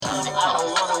I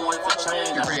don't wanna wait for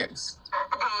change. Careers.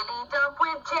 Daily Dump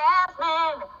with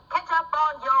Jasmine. Catch up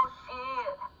on your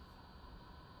shit.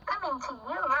 Coming to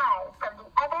you live from the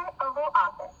other Oval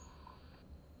Office.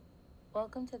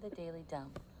 Welcome to the Daily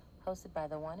Dump, hosted by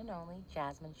the one and only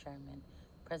Jasmine Sherman,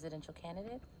 presidential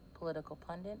candidate, political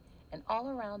pundit, and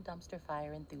all-around dumpster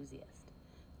fire enthusiast.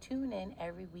 Tune in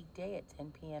every weekday at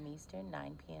 10 p.m. Eastern,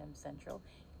 9 p.m. Central,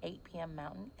 8 p.m.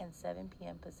 Mountain, and 7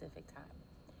 p.m. Pacific Time.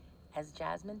 As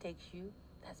Jasmine takes you,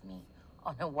 that's me,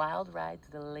 on a wild ride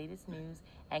through the latest news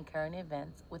and current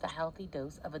events with a healthy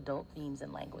dose of adult themes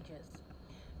and languages.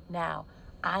 Now,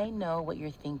 I know what you're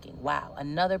thinking. Wow,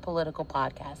 another political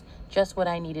podcast, just what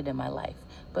I needed in my life.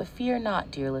 But fear not,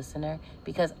 dear listener,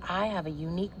 because I have a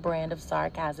unique brand of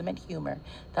sarcasm and humor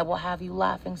that will have you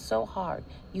laughing so hard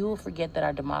you will forget that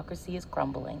our democracy is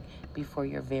crumbling before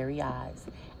your very eyes.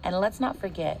 And let's not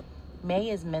forget,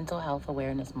 May is Mental Health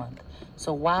Awareness Month.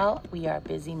 So while we are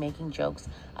busy making jokes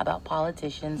about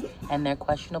politicians and their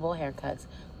questionable haircuts,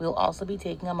 we'll also be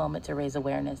taking a moment to raise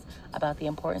awareness about the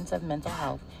importance of mental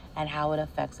health and how it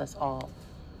affects us all,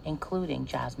 including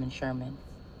Jasmine Sherman.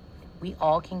 We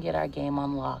all can get our game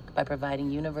on lock by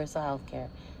providing universal health care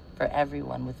for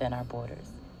everyone within our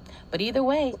borders. But either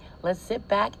way, let's sit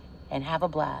back and have a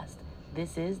blast.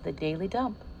 This is the Daily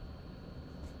Dump.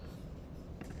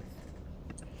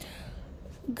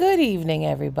 Good evening,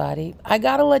 everybody. I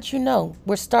gotta let you know,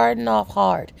 we're starting off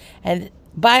hard. And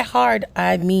by hard,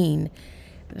 I mean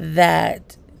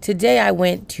that today I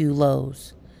went to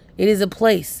Lowe's. It is a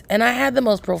place, and I had the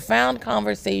most profound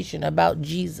conversation about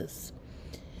Jesus.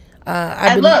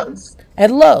 At Lowe's.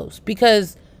 At Lowe's,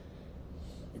 because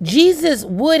Jesus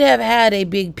would have had a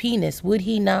big penis, would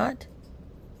he not?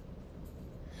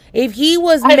 If he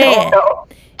was I man. don't know.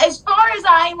 As far as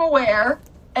I'm aware,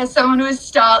 as someone who has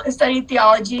studied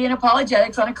theology and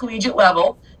apologetics on a collegiate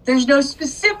level, there's no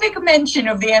specific mention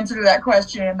of the answer to that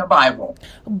question in the Bible.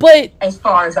 But as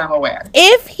far as I'm aware,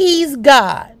 if he's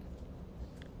God,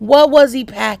 what was he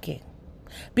packing?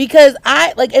 Because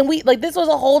this was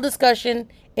a whole discussion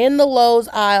in the Lowe's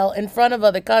aisle in front of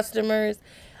other customers.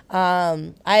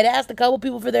 I had asked a couple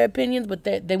people for their opinions, but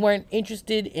they weren't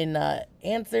interested in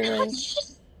answering.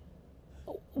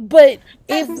 But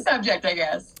that's the subject, I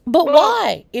guess. But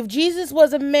why? If Jesus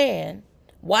was a man,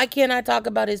 why can't I talk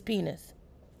about his penis?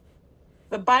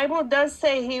 The Bible does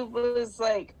say he was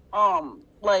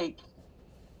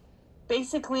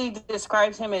basically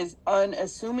describes him as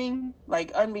unassuming,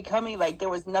 like unbecoming, like there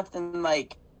was nothing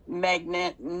like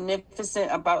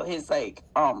magnificent about his that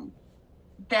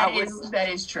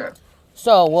is true.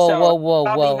 So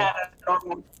whoa.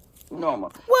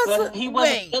 Normal. But he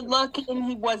wasn't good looking,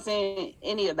 he wasn't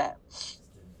any of that.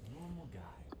 Normal guy.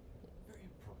 Very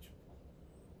approachable.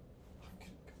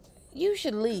 You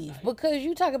should leave because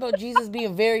you talk about Jesus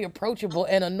being very approachable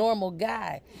and a normal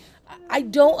guy. I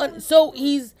don't. So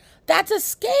that's a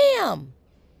scam.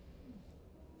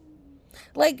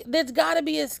 Like, there's got to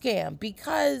be a scam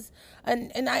because,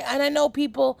 and I know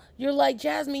people, you're like,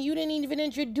 Jasmine, you didn't even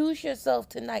introduce yourself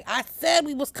tonight. I said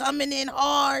we was coming in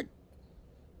hard.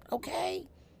 Okay?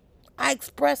 I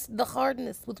expressed the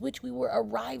hardness with which we were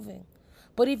arriving.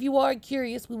 But if you are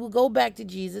curious, we will go back to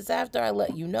Jesus after I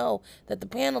let you know that the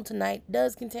panel tonight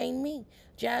does contain me,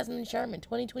 Jasmine Sherman,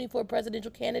 2024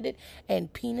 presidential candidate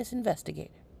and penis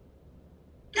investigator.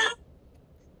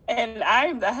 And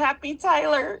I'm the happy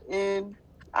Tyler, and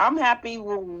I'm happy.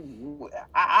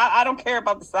 I don't care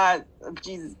about the size of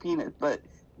Jesus' penis, but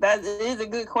that is a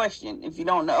good question if you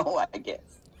don't know, I guess.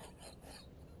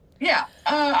 Yeah,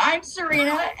 I'm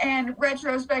Serena, and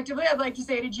retrospectively, I'd like to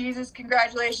say to Jesus,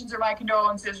 congratulations or my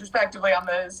condolences, respectively, on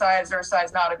the size or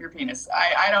size not of your penis.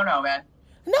 I don't know, man.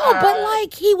 No,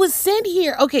 but he was sent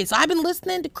here. Okay, so I've been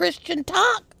listening to Christian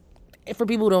talk. For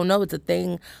people who don't know, it's a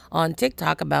thing on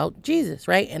TikTok about Jesus,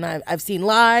 right? And I've seen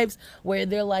lives where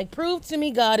they're like, prove to me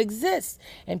God exists.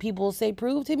 And people will say,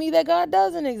 prove to me that God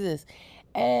doesn't exist.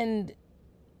 And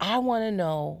I want to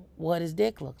know what his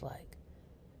dick looked like.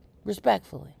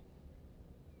 Respectfully.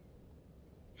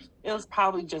 It was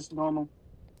probably just normal.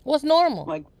 What's normal?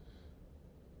 Like,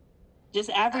 just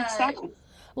average size.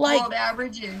 The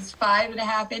average is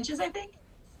 5.5 inches, I think.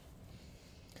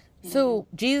 So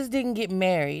Jesus didn't get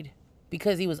married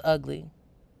because he was ugly.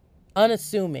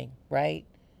 Unassuming, right?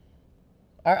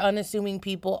 Are unassuming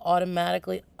people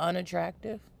automatically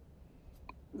unattractive?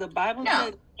 The Bible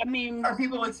says, are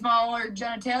people with smaller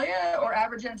genitalia or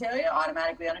average genitalia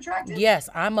automatically unattractive? Yes,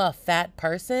 I'm a fat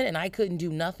person and I couldn't do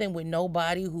nothing with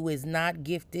nobody who is not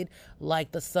gifted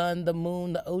like the sun, the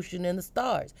moon, the ocean, and the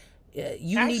stars.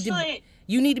 You need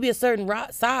to be a certain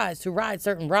size to ride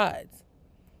certain rides.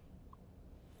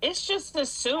 It's just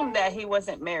assumed that he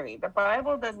wasn't married. The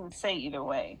Bible doesn't say either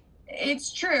way.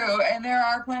 It's true, and there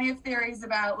are plenty of theories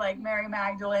about like Mary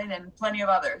Magdalene and plenty of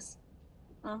others.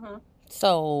 Mm-hmm.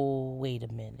 So, wait a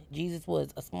minute. Jesus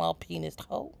was a small penis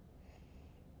hoe?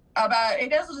 About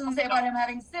it also doesn't say about him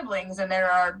having siblings, and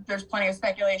there's plenty of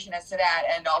speculation as to that,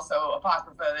 and also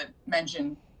apocrypha that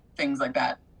mention things like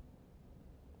that.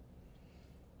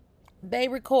 They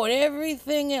record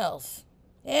everything else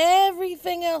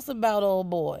about old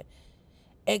boy,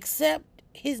 except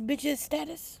his bitch's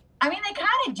status. I mean, they kind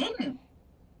of didn't.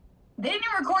 They didn't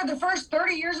even record the first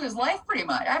 30 years of his life, pretty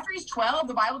much. After he's 12,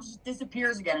 the Bible just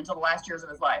disappears again until the last years of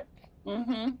his life.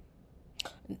 Mm-hmm.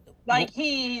 Like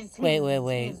he's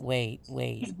Wait.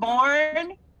 He's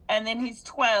born, and then he's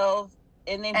 12,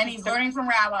 and then he's learning from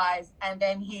rabbis, and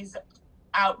then he's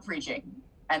out preaching,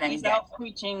 and then he's dead. out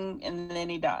preaching, and then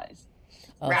he dies.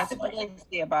 Oh. That's what they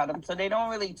say about him. So they don't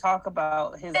really talk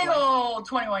about his big old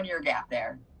 21-year gap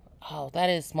there. Oh, that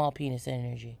is small penis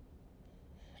energy.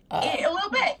 A little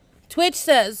bit. Twitch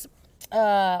says,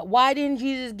 why didn't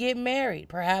Jesus get married?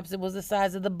 Perhaps it was the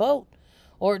size of the boat.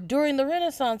 Or during the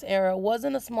Renaissance era,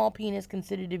 wasn't a small penis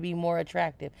considered to be more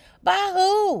attractive? By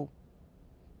who?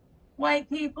 White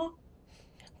people.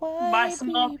 By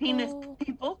small penis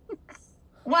people.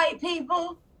 White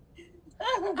people.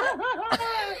 All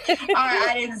right,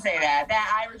 I didn't say that.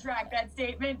 I retract that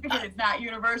statement because it's not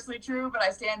universally true, but I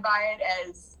stand by it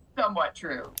as somewhat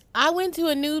true. I went to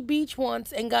a nude beach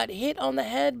once and got hit on the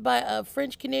head by a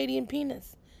French Canadian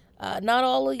penis. Not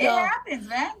all of y'all. It happens,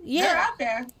 man. Yeah. They're out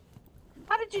there.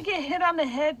 How did you get hit on the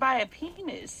head by a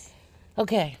penis?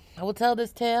 Okay, I will tell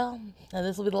this tale, and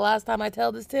this will be the last time I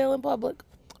tell this tale in public,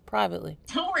 privately.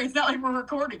 Don't worry, it's not like we're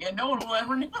recording it. No one will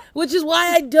ever know. Which is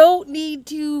why I don't need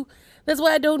to. That's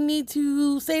why I don't need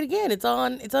to say it again. It's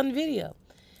on video.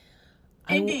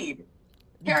 Indeed.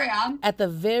 Carry on. At the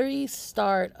very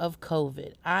start of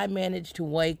COVID, I managed to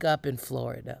wake up in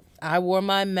Florida. I wore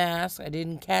my mask. I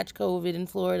didn't catch COVID in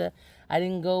Florida. I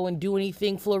didn't go and do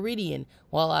anything Floridian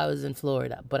while I was in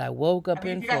Florida. But I woke up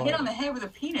in if you Florida. got hit on the head with a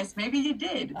penis, maybe you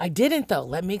did. I didn't, though.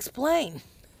 Let me explain.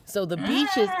 So the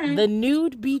beaches, the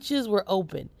nude beaches were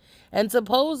open and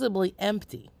supposedly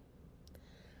empty.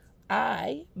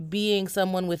 I, being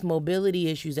someone with mobility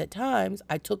issues at times,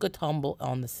 I took a tumble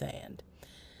on the sand.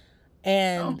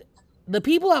 And the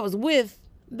people I was with,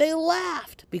 they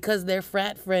laughed because their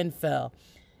frat friend fell.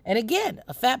 And again,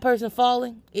 a fat person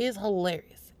falling is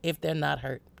hilarious if they're not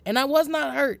hurt. And I was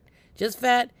not hurt, just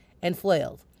fat and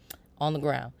flailed on the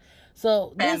ground.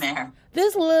 So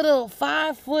this little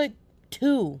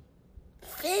 5'2"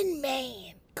 thin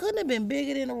man, couldn't have been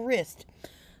bigger than a wrist,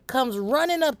 comes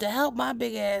running up to help my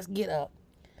big ass get up.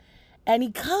 And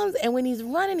he comes, and when he's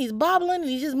running, he's bobbling, and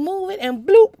he's just moving, and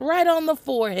bloop, right on the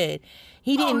forehead.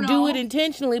 He didn't do it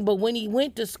intentionally, but when he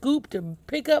went to scoop to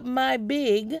pick up my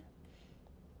big,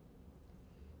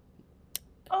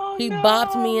 he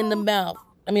bopped me in the mouth.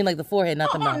 I mean, like the forehead,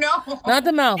 not the mouth. No. Not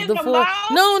the mouth. The mouth?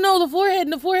 No, the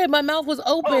forehead. The forehead. My mouth was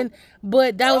open,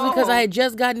 but that was because I had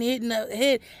just gotten hit in the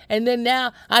head, and then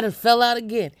now I done fell out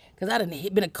again because I done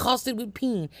been accosted with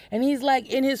peen. And he's like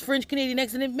in his French Canadian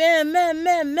accent, ma'am,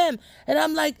 and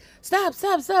I'm like, stop.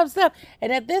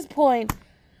 And at this point,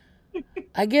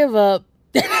 I give up.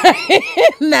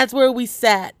 And that's where we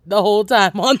sat the whole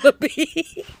time on the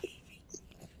beach.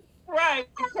 Right.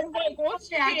 Because like once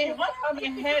you get What's on the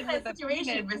head with a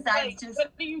situation penis, besides like, just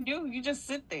what do? You just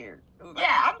sit there.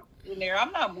 Yeah. I'm in there.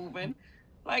 I'm not moving.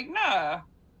 Like, nah.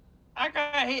 I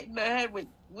got hit in the head with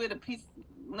a piece.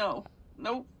 No.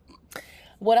 Nope.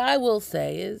 What I will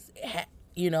say is,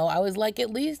 I was like, at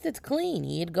least it's clean.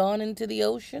 He had gone into the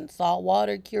ocean. Salt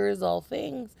water cures all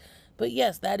things. But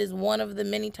yes, that is one of the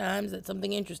many times that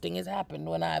something interesting has happened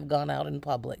when I've gone out in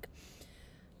public.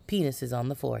 Penises on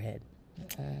the forehead.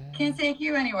 Can't take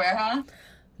you anywhere, huh?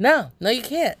 No, you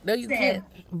can't. No, you can't.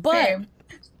 But Same.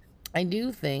 I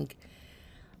do think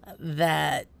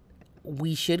that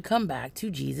we should come back to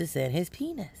Jesus and his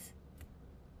penis.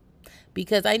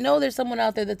 Because I know there's someone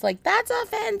out there that's like, that's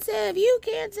offensive. You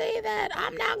can't say that.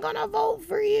 I'm not going to vote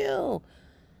for you.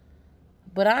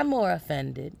 But I'm more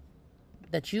offended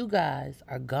that you guys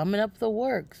are gumming up the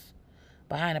works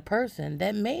behind a person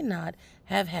that may not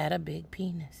have had a big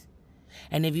penis.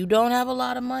 And if you don't have a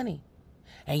lot of money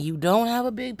and you don't have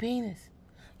a big penis,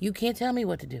 you can't tell me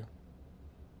what to do.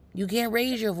 You can't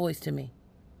raise your voice to me.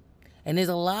 And there's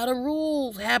a lot of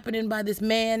rules happening by this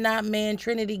man, not man,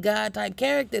 Trinity God type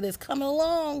character that's coming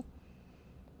along.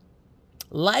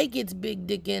 Like it's big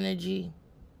dick energy.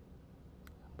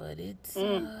 But it's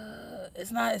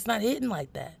not hitting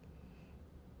like that.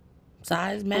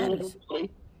 Size matters.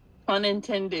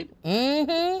 Unintended.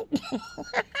 Mm-hmm.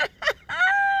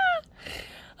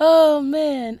 Oh,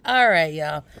 man. All right,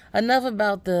 y'all. Enough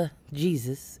about the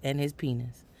Jesus and his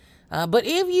penis. But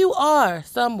if you are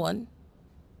someone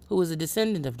who is a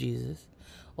descendant of Jesus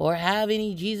or have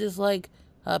any Jesus-like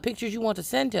pictures you want to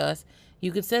send to us,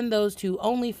 you can send those to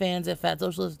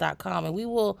onlyfans@fatsocialist.com, and we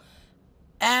will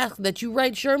ask that you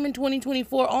write Sherman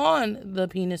 2024 on the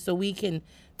penis so we can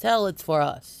tell it's for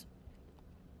us.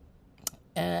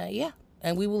 Yeah,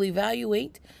 and we will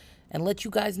evaluate and let you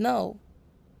guys know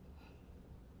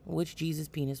which Jesus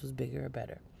penis was bigger or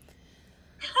better.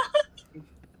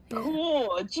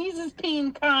 Cool. A Jesus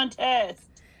peen contest.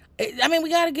 I mean, we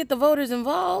got to get the voters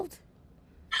involved.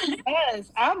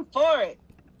 Yes, I'm for it.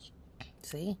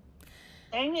 See?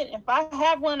 Dang it. If I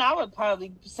had one, I would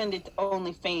probably send it to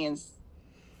OnlyFans.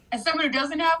 As someone who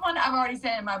doesn't have one, I've already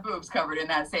sent my boobs covered in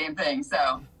that same thing.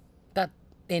 So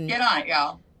get on it,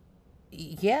 y'all.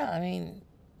 Yeah, I mean,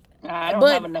 I don't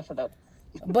have enough of those.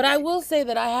 But I will say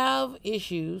that I have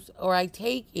issues, or I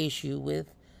take issue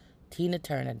with Tina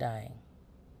Turner dying.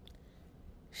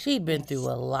 She'd been through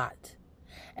a lot.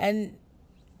 And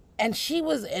she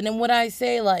was, and then when I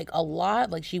say like a lot,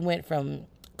 like she went from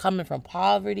coming from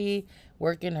poverty,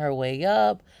 working her way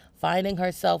up, finding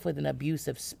herself with an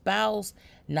abusive spouse,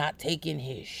 not taking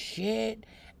his shit,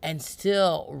 and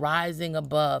still rising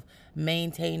above,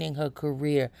 maintaining her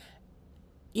career.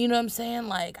 You know what I'm saying?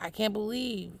 Like, I can't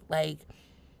believe, like,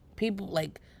 people,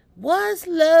 like, what's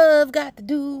love got to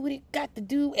do what it got to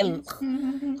do? And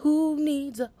who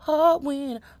needs a heart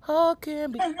when a heart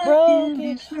can be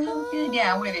broken?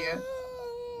 Yeah, I'm with you.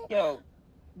 Yo,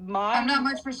 I'm not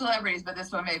much for celebrities, but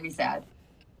this one made me sad.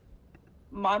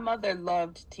 My mother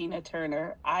loved Tina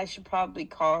Turner. I should probably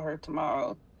call her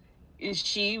tomorrow.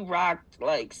 She rocked,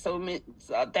 like, so much,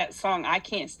 that song, I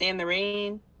Can't Stand the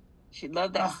Rain. She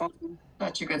loved that song.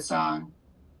 Such a good song.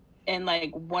 And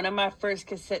like one of my first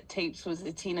cassette tapes was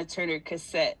the Tina Turner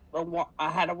cassette. I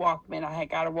had a Walkman. I had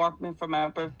got a Walkman for my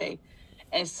birthday.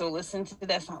 And so listen to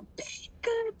that song, Be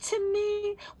Good to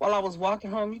Me. While I was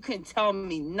walking home, you couldn't tell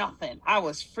me nothing. I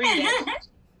was free.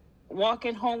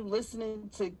 Walking home, listening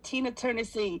to Tina Turner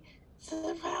sing,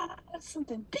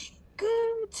 something, Be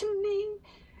Good to Me.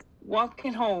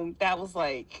 Walking home, that was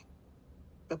like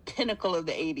the pinnacle of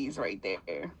the 80s right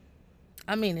there.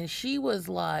 I mean, and she was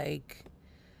like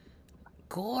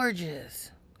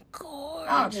gorgeous.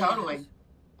 Oh, totally.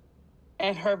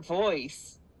 And her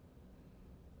voice,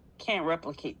 can't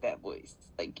replicate that voice.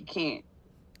 Like, you can't.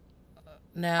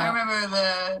 Now, I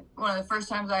remember one of the first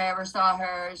times I ever saw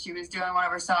her, she was doing one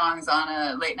of her songs on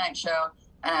a late night show,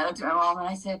 and I looked at my mom and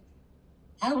I said,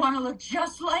 I want to look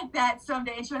just like that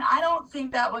someday. And she went, I don't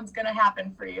think that one's going to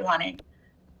happen for you, honey.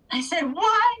 I said,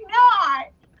 why not?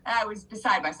 And I was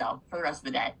beside myself for the rest of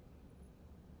the day.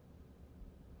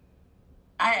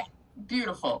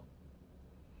 Beautiful.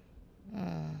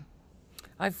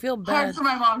 I feel bad. Hard for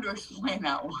my mom to explain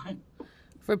that one.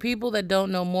 For people that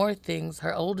don't know more things,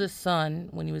 her oldest son,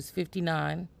 when he was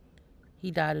 59,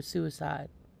 he died of suicide.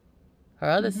 Her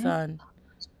other son,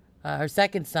 her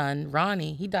second son,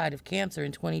 Ronnie, he died of cancer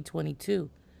in 2022.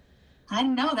 I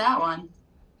didn't know that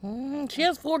one. She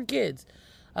has 4 kids.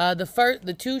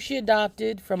 The 2 she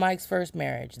adopted from Mike's first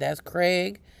marriage. That's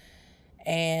Craig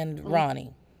and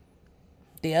Ronnie.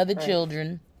 The other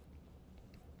children,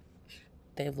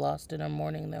 they've lost in or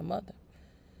mourning their mother.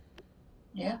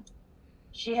 Yeah.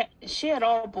 She had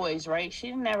all boys, right?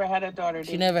 She never had a daughter.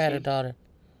 She never had a daughter.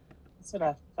 That's what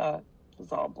I thought. It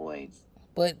was all boys.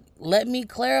 But let me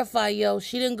clarify, yo.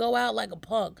 She didn't go out like a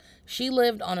punk. She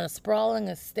lived on a sprawling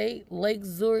estate, Lake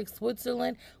Zurich,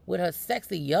 Switzerland, with her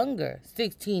sexy younger,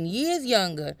 16 years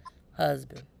younger,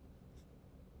 husband.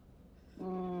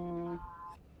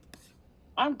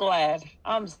 I'm glad.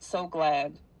 I'm so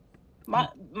glad. My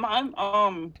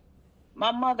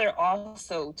mother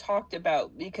also talked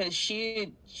about, because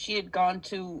she had gone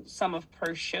to some of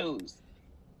her shows,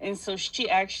 and so she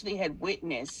actually had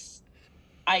witnessed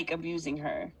Ike abusing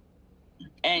her,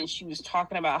 and she was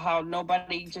talking about how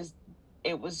nobody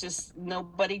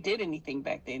did anything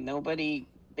back then.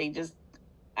 They just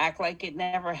act like it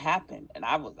never happened, and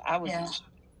I was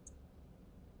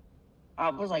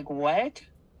like, what?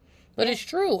 But it's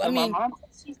true. So I mean, my mom,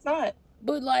 she saw it.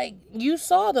 But like, you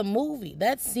saw the movie,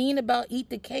 that scene about Eat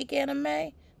the Cake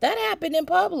anime, that happened in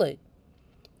public.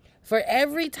 For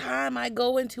every time I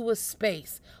go into a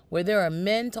space where there are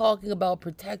men talking about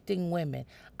protecting women,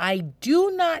 I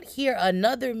do not hear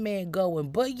another man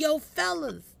going, but yo,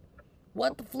 fellas,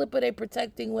 what the flip are they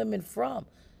protecting women from?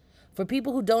 For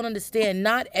people who don't understand,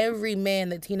 not every man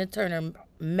that Tina Turner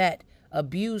met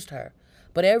abused her.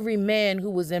 But every man who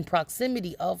was in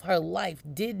proximity of her life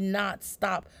did not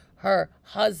stop her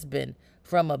husband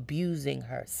from abusing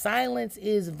her. Silence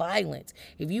is violence.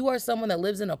 If you are someone that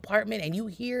lives in an apartment and you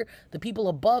hear the people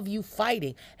above you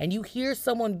fighting and you hear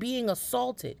someone being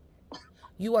assaulted,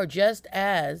 you are just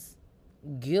as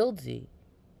guilty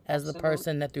as the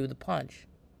person that threw the punch.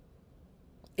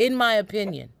 In my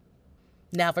opinion.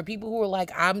 Now, for people who are like,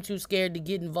 I'm too scared to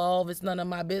get involved, it's none of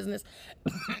my business.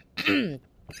 No,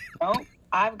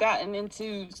 I've gotten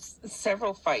into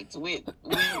several fights with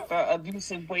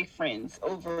abusive boyfriends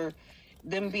over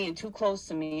them being too close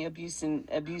to me, abusing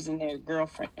their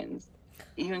girlfriends.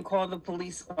 Even called the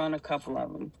police on a couple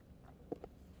of them.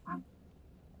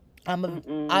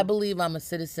 I believe I'm a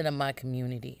citizen of my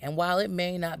community. And while it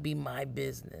may not be my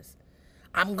business,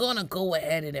 I'm going to go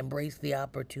ahead and embrace the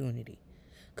opportunity.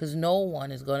 Because no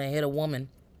one is going to hit a woman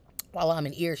while I'm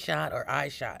in earshot or eye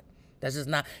shot. That's just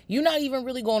not, you're not even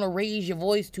really going to raise your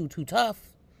voice too tough.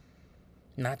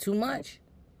 Not too much.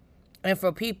 And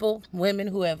for people, women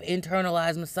who have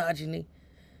internalized misogyny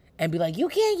and be like, you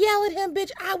can't yell at him,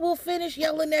 bitch. I will finish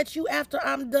yelling at you after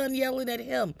I'm done yelling at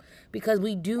him. Because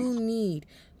we do need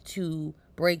to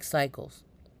break cycles.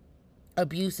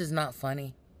 Abuse is not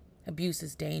funny. Abuse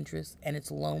is dangerous and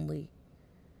it's lonely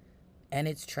and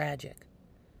it's tragic.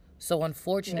 So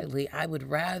unfortunately, I would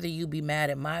rather you be mad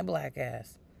at my black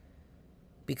ass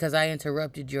because I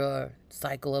interrupted your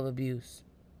cycle of abuse.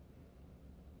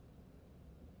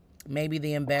 Maybe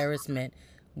the embarrassment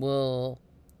will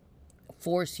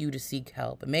force you to seek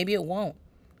help. And maybe it won't.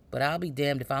 But I'll be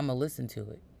damned if I'm going to listen to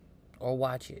it or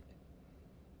watch it.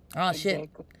 Oh, shit.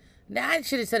 Now, I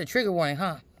should have said a trigger warning,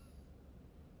 huh?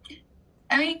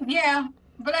 I mean, yeah,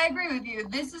 but I agree with you.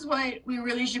 This is what we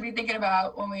really should be thinking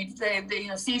about when we say,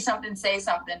 see something, say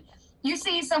something. You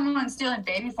see someone stealing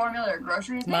baby formula or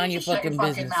groceries, mind your fucking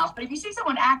business. Mouth. But if you see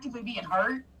someone actively being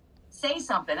hurt, say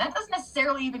something. That doesn't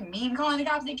necessarily even mean calling the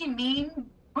cops. It can mean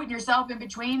putting yourself in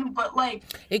between, but like...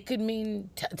 It could mean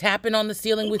tapping on the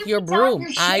ceiling with your broom.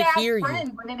 I hear you.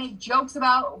 When they make jokes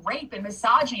about rape and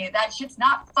misogyny, that shit's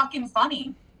not fucking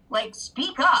funny. Like,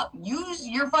 speak up. Use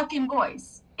your fucking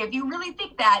voice. If you really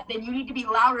think that, then you need to be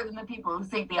louder than the people who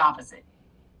think the opposite.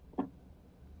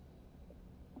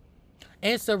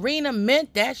 And Serena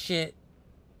meant that shit.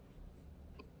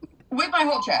 With my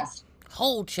whole chest.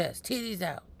 Whole chest, titties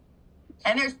out.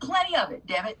 And there's plenty of it,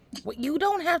 damn it. Well, you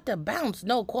don't have to bounce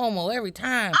no Cuomo every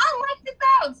time. I like to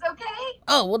bounce, okay?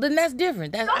 Oh, well then that's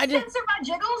different. Don't censor my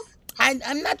jiggles.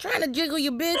 I'm not trying to jiggle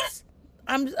your bits.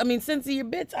 Censor your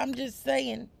bits. I'm just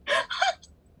saying.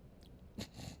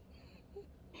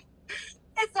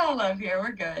 It's all love here.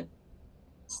 We're good.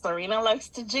 Serena likes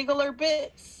to jiggle her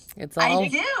bits. It's all. I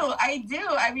do.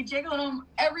 I be jiggling them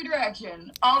every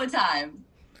direction, all the time.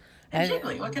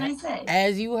 Jiggly, what can I say?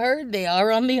 As you heard, they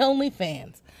are on the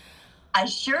OnlyFans. I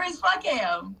sure as fuck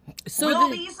am.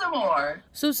 Will be some more.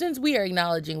 So since we are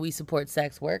acknowledging we support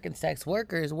sex work and sex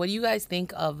workers, what do you guys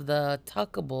think of the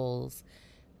Tuckables?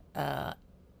 I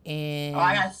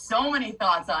got so many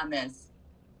thoughts on this.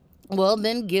 Well,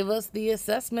 then give us the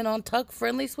assessment on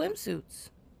tuck-friendly swimsuits.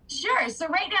 Sure. So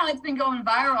right now it's been going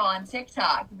viral on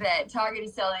TikTok that Target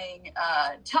is selling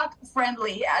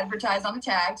tuck-friendly, advertised on the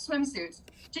tag, swimsuits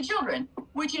to children,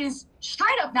 which is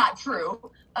straight up not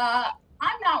true.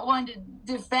 I'm not one to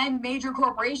defend major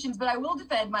corporations, but I will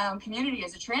defend my own community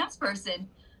as a trans person.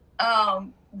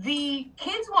 The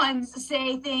kids ones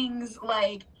say things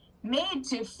like, made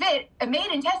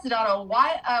and tested on a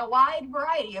wide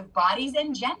variety of bodies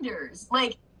and genders.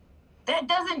 Like, that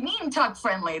doesn't mean tuck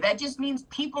friendly. That just means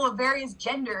people of various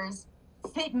genders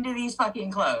fit into these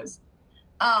fucking clothes.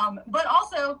 But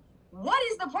also, what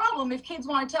is the problem if kids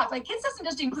want to tuck? Like, kids doesn't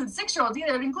just include 6-year-olds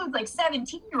either. It includes like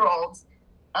 17-year-olds,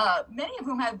 many of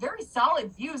whom have very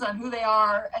solid views on who they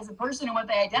are as a person and what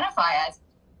they identify as.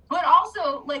 But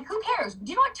also, like, who cares?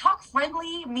 Do you know what tuck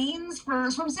friendly means for a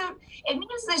swimsuit? It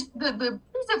means this, the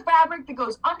piece of fabric that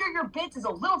goes under your bits is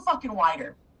a little fucking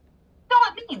wider. That's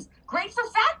all it means. Great for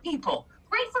fat people.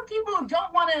 Great for people who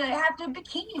don't want to have to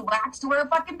bikini wax to wear a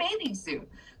fucking bathing suit.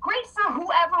 Great for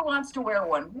whoever wants to wear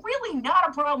one. Really not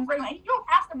a problem for anyone. You don't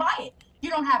have to buy it. You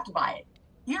don't have to buy it.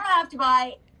 You don't have to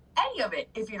buy any of it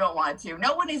if you don't want to.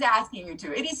 No one is asking you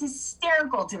to. It is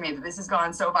hysterical to me that this has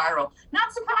gone so viral.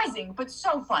 Not surprising, but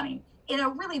so funny in a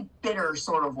really bitter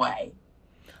sort of way.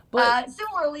 But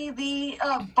similarly, the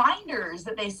binders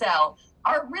that they sell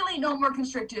are really no more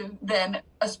constrictive than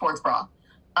a sports bra.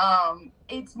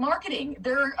 It's marketing.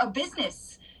 They're a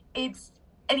business. And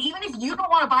even if you don't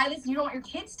want to buy this, you don't want your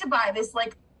kids to buy this,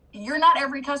 like, you're not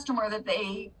every customer that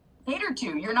they cater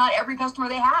to. You're not every customer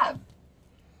they have.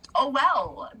 Oh,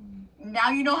 well, now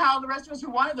you know how the rest of us who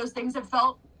wanted those things have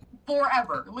felt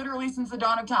forever, literally since the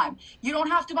dawn of time. You don't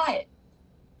have to buy it.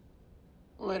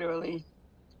 Literally.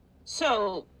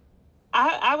 So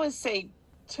I would say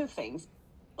two things.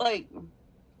 Like,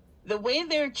 the way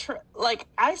they're like,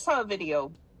 I saw a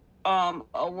video. A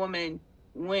woman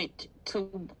went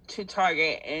to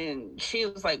Target and she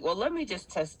was like, well, let me just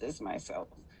test this myself.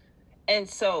 And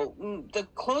so the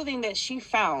clothing that she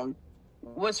found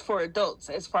was for adults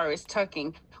as far as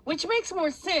tucking, which makes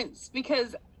more sense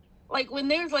because, like, when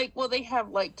there's like, well, they have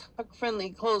like tuck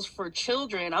friendly clothes for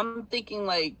children, I'm thinking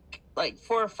like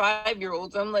 4 or 5 year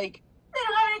olds. I'm like, they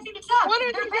don't have anything to tuck. what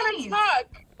are They're they gonna babies.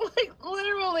 tuck? Like,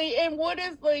 literally. And what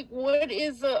is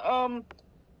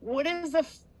a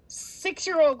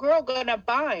 6-year-old girl gonna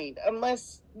bind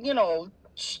unless, you know,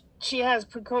 she has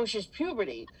precocious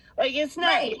puberty? Like, it's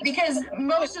not Right, because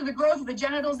most of the growth of the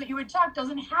genitals that you would tuck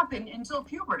doesn't happen until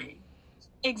puberty.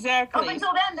 exactly. Up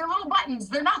until then, they're little buttons.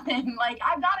 They're nothing. Like,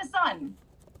 I've got a son.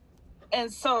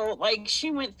 And so, like,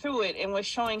 she went through it and was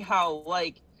showing how,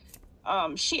 like,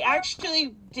 she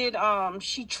actually did,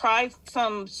 she tried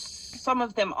some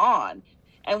of them on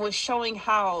and was showing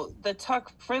how the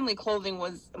tuck friendly clothing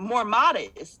was more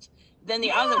modest than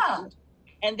the other ones.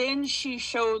 And then she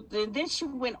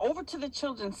went over to the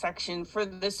children's section for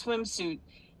the swimsuit,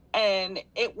 and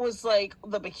it was like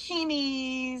the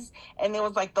bikinis, and there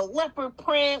was like the leopard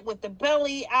print with the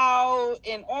belly out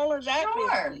and all of that.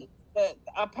 Sure. Business. But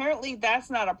apparently that's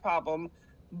not a problem.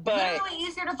 But literally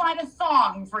easier to find a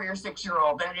thong for your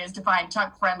 6-year-old than it is to find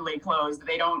tuck-friendly clothes that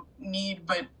they don't need,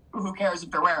 but who cares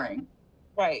if they're wearing.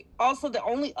 Right. Also, the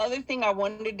only other thing I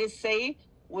wanted to say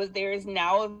was there is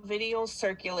now a video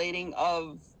circulating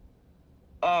of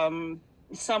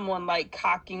someone like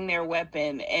cocking their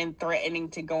weapon and threatening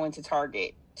to go into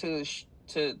Target to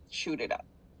shoot it up.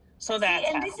 So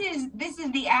that's this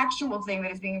is the actual thing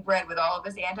that is being bred with all of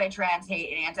this anti-trans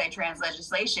hate and anti-trans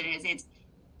legislation. Is it's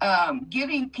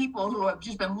giving people who have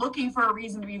just been looking for a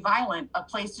reason to be violent a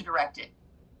place to direct it.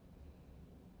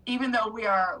 Even though we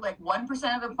are like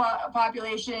 1% of the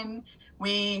population,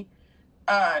 we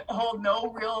hold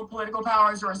no real political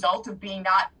power as a result of being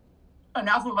not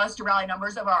enough of us to rally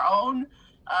numbers of our own.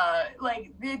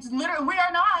 Like, it's literally, we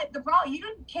are not the problem. You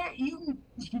don't care.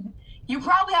 You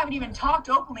probably haven't even talked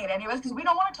openly at any of us because we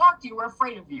don't want to talk to you. We're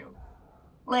afraid of you.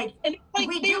 Like,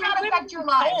 we do not affect your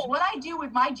lives. What I do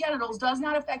with my genitals does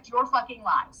not affect your fucking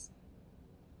lives.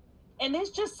 And it's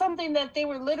just something that they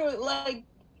were literally like,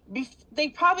 they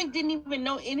probably didn't even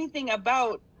know anything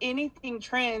about anything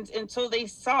trans until they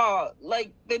saw,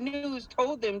 like, the news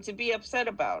told them to be upset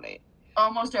about it.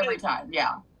 Almost every time,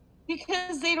 yeah.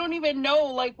 Because they don't even know,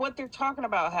 like, what they're talking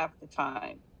about half the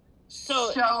time.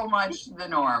 So much the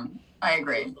norm. I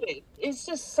agree. It's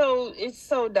just it's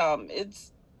so dumb.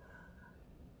 It's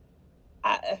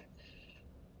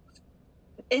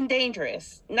and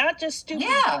dangerous. Not just stupid.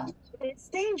 Yeah. It's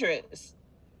dangerous.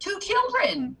 To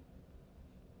children.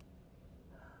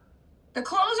 The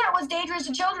clothes aren't what's dangerous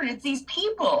to children. It's these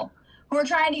people who are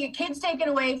trying to get kids taken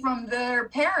away from their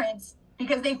parents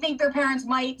because they think their parents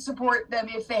might support them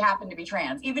if they happen to be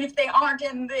trans, even if they aren't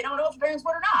and they don't know if the parents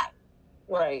would or not.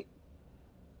 Right.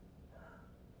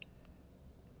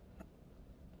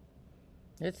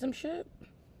 It's some shit.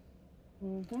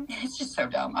 Mm-hmm. It's just so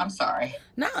dumb. I'm sorry.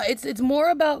 No, it's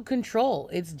more about control.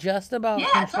 It's just about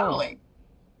control. Totally.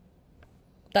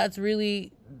 That's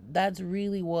really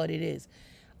what it is.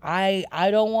 I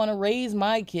don't want to raise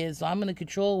my kids, so I'm going to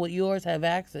control what yours have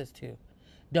access to.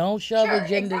 Don't shove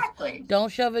agendas. Exactly.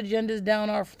 Don't shove agendas down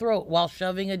our throat while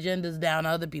shoving agendas down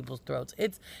other people's throats.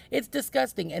 It's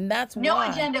disgusting, and that's no why.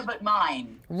 No agenda but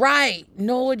mine. Right.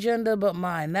 No agenda but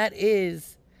mine. That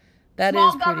is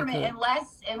small pretty government, cool.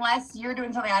 unless you're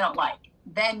doing something I don't like,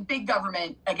 then big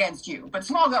government against you. But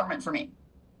small government for me.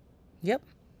 Yep.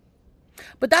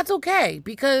 But that's okay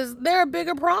because there are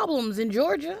bigger problems in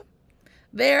Georgia.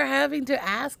 They're having to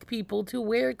ask people to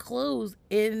wear clothes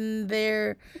in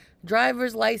their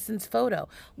driver's license photo,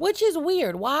 which is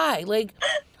weird. Why? Like,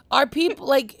 are people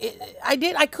like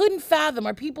I couldn't fathom.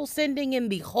 Are people sending in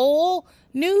the whole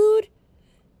nude?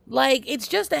 Like, it's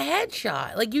just a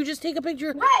headshot. Like, you just take a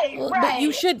picture. Right. But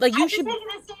you should, like, I was thinking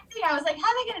the same thing. I was like, how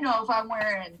are they going to know if I'm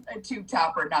wearing a tube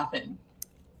top or nothing?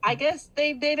 I guess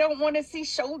they don't want to see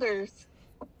shoulders.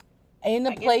 In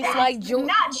a place like Georgia.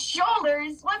 Not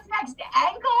shoulders. What's next?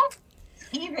 Ankles?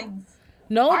 Stevens.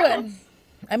 No, but,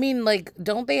 I mean, like,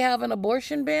 don't they have an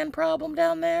abortion ban problem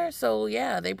down there? So,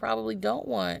 yeah, they probably don't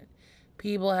want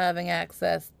people having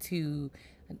access to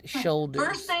shoulders.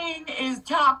 First thing is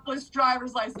topless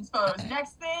driver's license photos.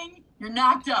 Next thing, you're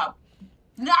knocked up.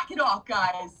 Knock it off,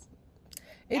 guys.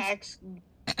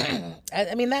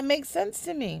 I mean, that makes sense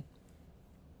to me.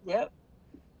 Yep.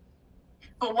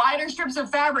 But wider strips of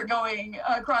fabric going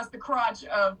across the crotch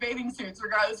of bathing suits,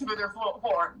 regardless of who they're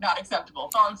for, not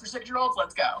acceptable. Falling for 6-year-olds,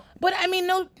 let's go. But I mean,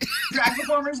 no. Drag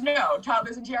performers, no.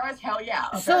 Toddlers and tiaras, hell yeah.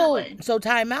 So Apparently.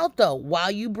 time out though. While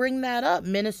you bring that up,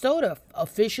 Minnesota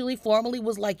officially, formally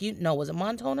was like, was it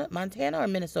Montana or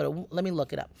Minnesota? Let me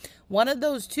look it up. One of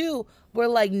those two were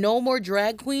like, no more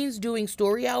drag queens doing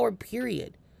story hour.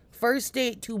 Period. First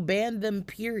state to ban them.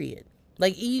 Period.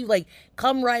 Like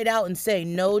come right out and say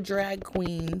no drag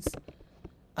queens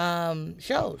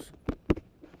shows.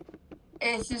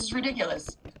 It's just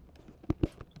ridiculous.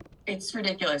 It's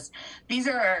ridiculous. These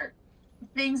are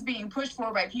things being pushed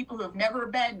for by people who have never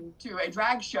been to a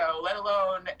drag show, let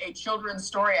alone a children's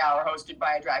story hour hosted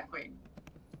by a drag queen.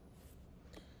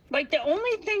 Like, the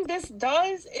only thing this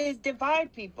does is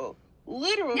divide people.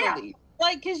 Literally. Yeah.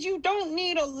 Like, because you don't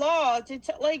need a law to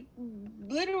like,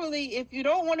 literally, if you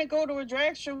don't want to go to a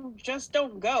drag show, just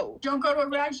don't go. Don't go to a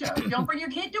drag show. Don't bring your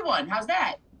kid to one. How's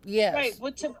that? Yes. Right.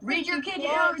 What to Read your kid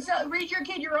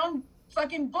your own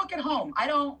fucking book at home. I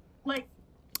don't like.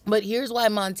 But here's why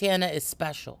Montana is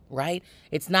special, right?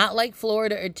 It's not like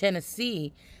Florida or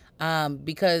Tennessee,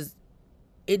 because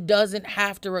it doesn't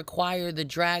have to require the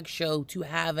drag show to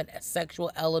have a sexual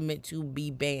element to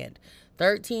be banned.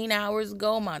 13 hours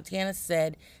ago, Montana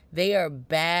said they are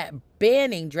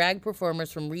banning drag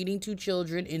performers from reading to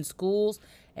children in schools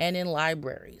and in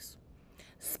libraries,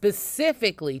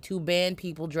 specifically to ban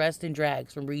people dressed in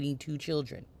drags from reading to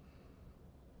children.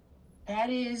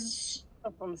 That is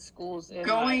from schools and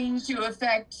going to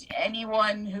affect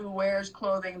anyone who wears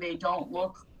clothing they don't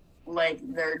look like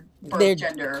their birth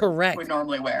gender correct. would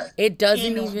normally wear. It doesn't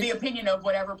in even the opinion of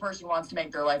whatever person wants to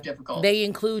make their life difficult. They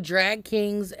include drag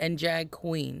kings and drag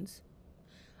queens.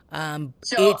 So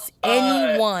it's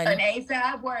anyone. An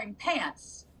AFAB wearing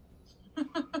pants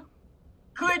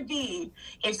could be,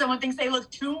 if someone thinks they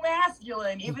look too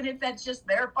masculine, even if that's just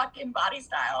their fucking body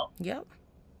style. Yep.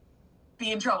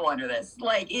 Be in trouble under this.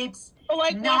 Like, it's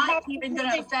like, not even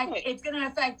going to affect. It's going to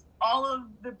affect all of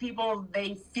the people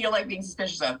they feel like being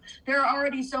suspicious of. There are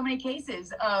already so many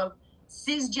cases of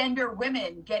cisgender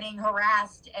women getting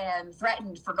harassed and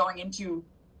threatened for going into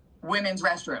women's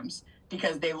restrooms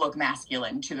because they look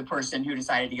masculine to the person who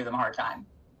decided to give them a hard time.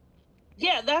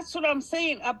 Yeah, that's what I'm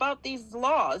saying about these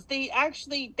laws. They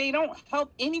don't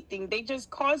help anything. They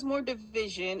just cause more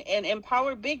division and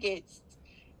empower bigots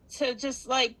to just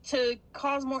to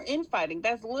cause more infighting.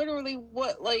 That's literally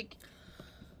what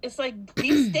it's like they're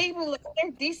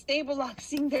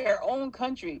destabilizing their own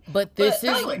country. But this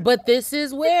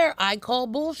is where I call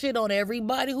bullshit on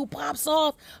everybody who pops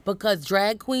off, because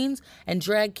drag queens and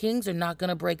drag kings are not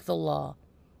gonna break the law.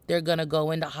 They're gonna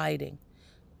go into hiding.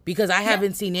 Because I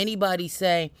haven't seen anybody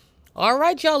say, all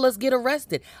right, y'all, let's get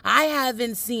arrested. I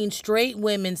haven't seen straight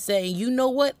women saying, you know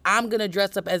what? I'm going to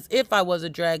dress up as if I was a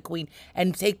drag queen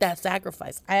and take that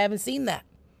sacrifice. I haven't seen that.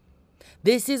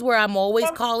 This is where I'm always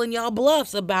calling y'all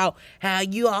bluffs about how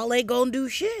you all ain't going to do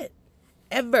shit.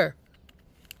 Ever.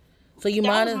 So you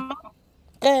might have... Go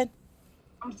ahead.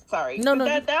 I'm sorry. No.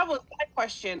 That was my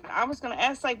question. I was gonna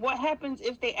ask, what happens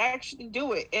if they actually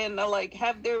do it, and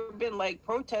have there been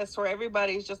protests where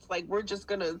everybody's just we're just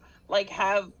gonna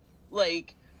have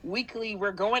weekly,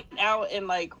 we're going out and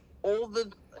all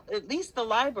the, at least the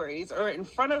libraries or in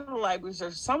front of the libraries or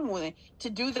somewhere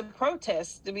to do the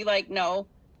protests, to be no.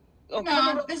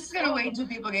 No, this is gonna wait until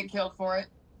people get killed for it.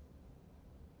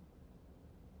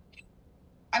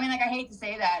 I mean, I hate to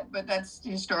say that, but that's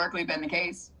historically been the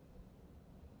case.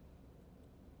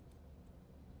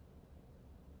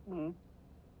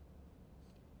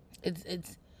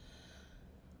 It's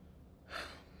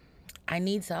I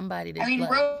need somebody to... I mean,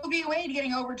 Roe v. Wade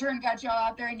getting overturned got y'all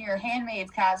out there in your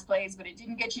Handmaids cosplays, but it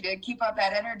didn't get you to keep up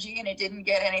that energy, and it didn't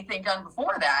get anything done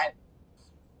before that.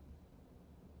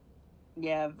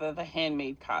 Yeah, the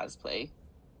Handmaid cosplay.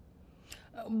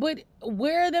 But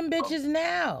where are them bitches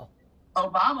now?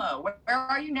 Obama, where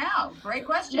are you now? Great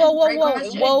question.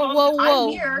 Whoa. I'm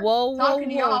here talking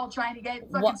to y'all, trying to get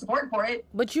fucking support for it.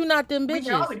 But you not them bitches. We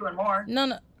can all be doing more.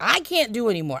 No, I can't do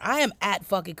anymore. I am at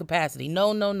fucking capacity.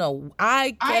 No.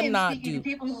 I cannot am speaking to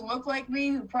people who look like me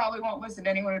who probably won't listen to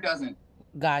anyone who doesn't.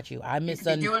 Got you. I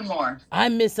misunderstood. Doing more. I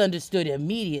misunderstood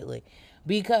immediately,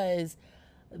 because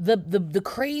the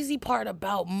crazy part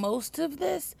about most of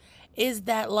this is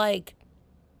that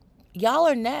y'all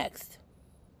are next.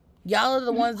 Y'all are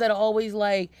the ones that are always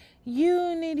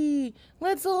unity.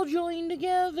 Let's all join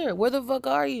together. Where the fuck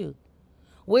are you?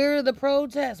 Where are the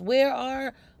protests?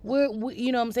 Where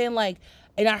you know what I'm saying?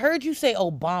 And I heard you say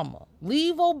Obama.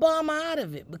 Leave Obama out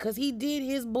of it, because he did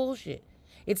his bullshit.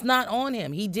 It's not on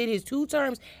him. He did his 2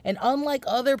 terms, and unlike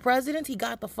other presidents, he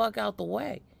got the fuck out the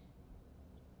way.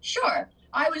 Sure.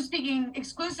 I was speaking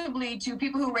exclusively to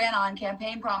people who ran on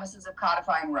campaign promises of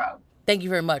codifying Roe. Thank you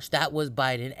very much. That was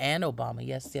Biden and Obama.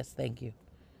 Yes, thank you.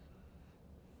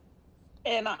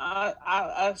 And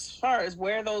as far as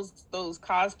where those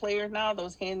cosplayers now,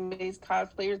 those Handmaid's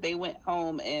cosplayers, they went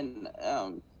home and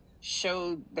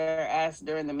showed their ass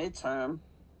during the midterm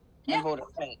and voted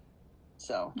right.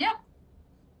 So yeah,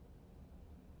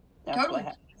 that's totally what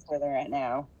happens where they're at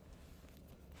now.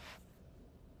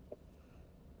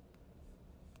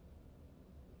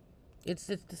 It's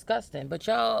disgusting. But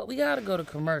y'all, we gotta go to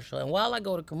commercial. And while I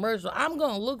go to commercial, I'm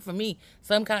gonna look for me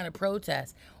some kind of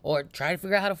protest or try to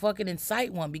figure out how to fucking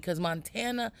incite one, because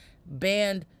Montana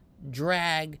banned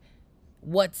drag.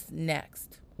 What's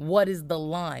next? What is the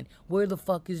line? Where the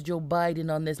fuck is Joe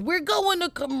Biden on this? We're going to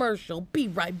commercial. Be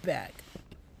right back.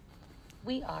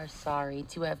 We are sorry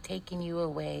to have taken you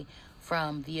away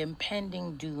from the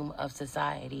impending doom of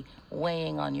society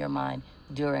weighing on your mind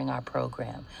during our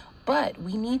program. But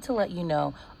we need to let you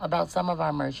know about some of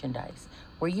our merchandise.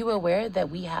 Were you aware that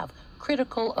we have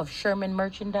Critical of Sherman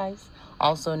merchandise,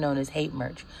 also known as hate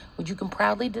merch, which you can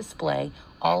proudly display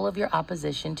all of your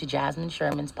opposition to Jasmine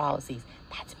Sherman's policies?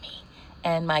 That's me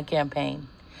and my campaign.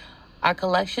 Our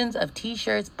collections of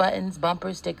t-shirts, buttons,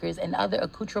 bumper stickers, and other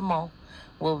accoutrements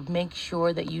will make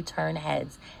sure that you turn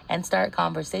heads and start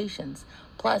conversations.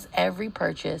 Plus, every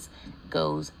purchase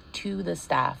goes to the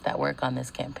staff that work on this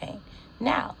campaign.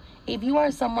 Now, if you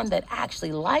are someone that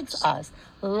actually likes us,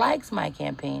 likes my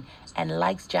campaign, and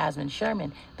likes Jasmine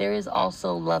Sherman, there is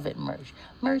also Love It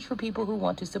merch for people who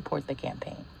want to support the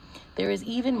campaign. There is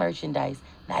even merchandise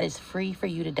that is free for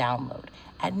you to download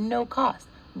at no cost.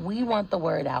 We want the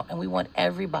word out, and we want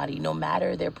everybody, no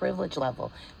matter their privilege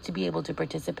level, to be able to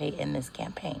participate in this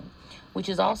campaign, which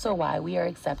is also why we are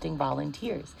accepting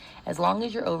volunteers. As long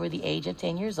as you're over the age of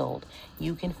 10 years old,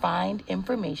 you can find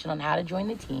information on how to join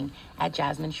the team at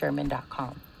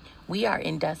jasminesherman.com. We are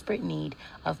in desperate need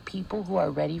of people who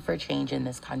are ready for change in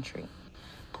this country.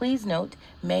 Please note,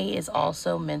 May is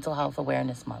also Mental Health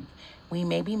Awareness Month. We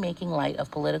may be making light of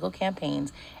political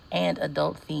campaigns and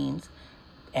adult themes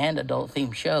and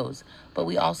adult-themed shows, but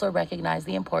we also recognize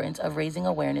the importance of raising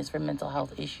awareness for mental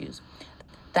health issues.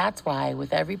 That's why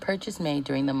with every purchase made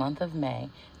during the month of May,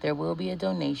 there will be a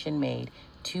donation made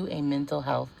to a mental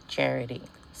health charity.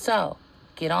 So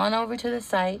get on over to the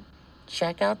site,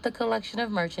 check out the collection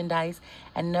of merchandise,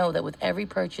 and know that with every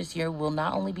purchase you will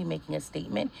not only be making a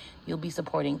statement, you'll be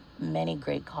supporting many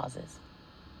great causes.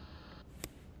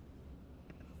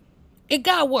 It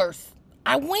got worse.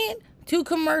 I went to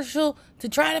commercial to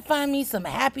try to find me some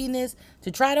happiness, to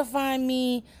try to find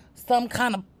me some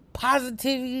kind of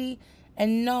positivity,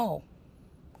 and no,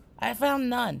 I found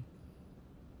none.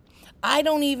 I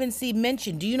don't even see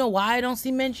mention. Do you know why I don't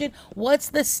see mention? What's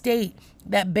the state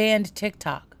that banned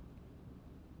TikTok?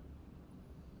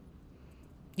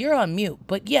 You're on mute,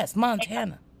 but yes,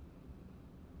 Montana.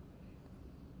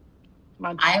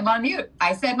 I am on mute.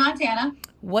 I said Montana.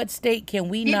 What state can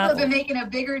we People not? have been making a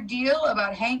bigger deal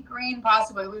about Hank Green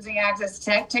possibly losing access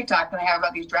to TikTok than they have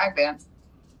about these drag bans.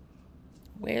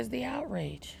 Where's the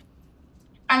outrage?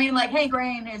 I mean, like, Hank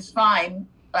Green is fine,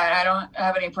 but I don't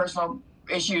have any personal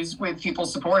issues with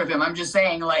people's support of him. I'm just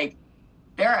saying, like,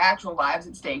 there are actual lives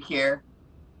at stake here.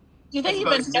 Do they as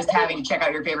even opposed to just having to check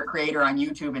out your favorite creator on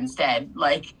YouTube instead?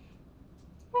 Like,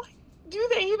 do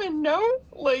they even know?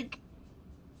 Like,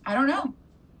 I don't know.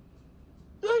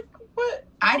 Like, what?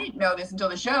 I didn't know this until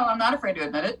the show. I'm not afraid to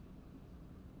admit it.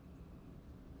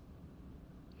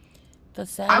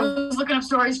 I was looking up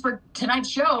stories for tonight's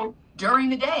show during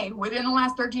the day within the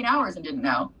last 13 hours and didn't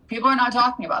know. People are not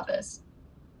talking about this.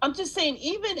 I'm just saying,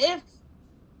 even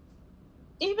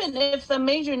if the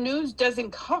major news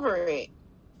doesn't cover it,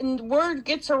 and word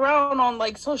gets around on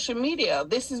like social media,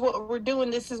 this is what we're doing,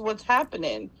 this is what's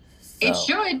happening. So, it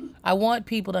should. I want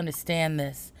people to understand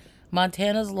this.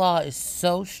 Montana's law is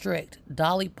so strict,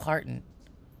 Dolly Parton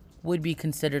would be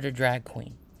considered a drag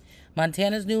queen.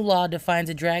 Montana's new law defines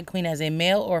a drag queen as a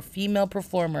male or female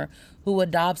performer who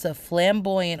adopts a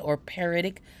flamboyant or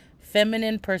parodic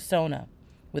feminine persona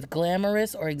with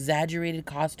glamorous or exaggerated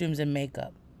costumes and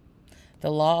makeup.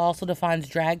 The law also defines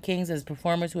drag kings as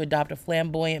performers who adopt a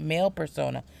flamboyant male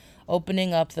persona,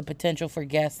 opening up the potential for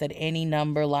guests at any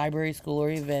number, library, school,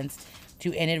 or events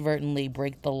to inadvertently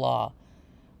break the law.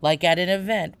 Like at an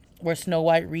event where Snow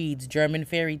White reads German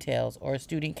fairy tales or a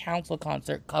student council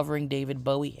concert covering David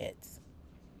Bowie hits.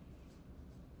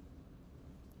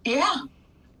 Yeah.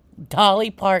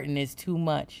 Dolly Parton is too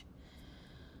much.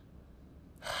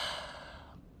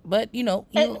 But, you know,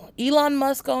 Elon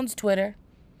Musk owns Twitter.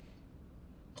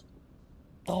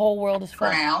 The whole world is For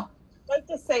fucked. now. I'd like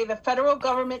to say the federal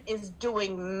government is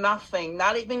doing nothing,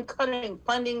 not even cutting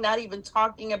funding, not even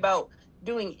talking about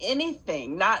doing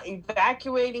anything, not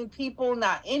evacuating people,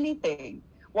 not anything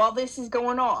while this is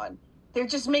going on. They're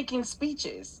just making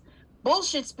speeches.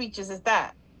 Bullshit speeches is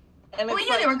that. And We it's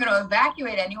knew they weren't going to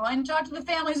evacuate anyone. Talk to the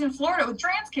families in Florida with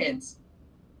trans kids.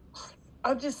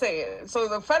 I'm just saying. So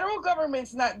the federal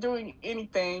government's not doing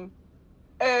anything,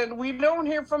 and we don't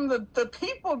hear from the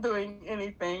people doing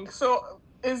anything. So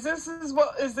is this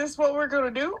what we're gonna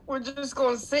do? We're just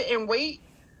gonna sit and wait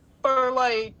for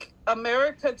like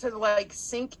America to like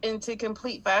sink into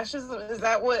complete fascism? Is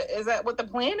that what the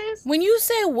plan is? When you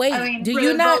say wait, I mean, do for you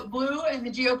the not? vote blue and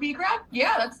the GOP crowd?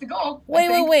 Yeah, that's the goal. I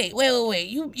Wait.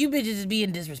 think. You bitches is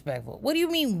being disrespectful. What do you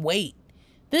mean wait?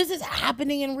 This is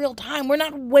happening in real time. We're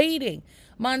not waiting.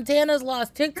 Montana's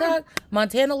lost TikTok.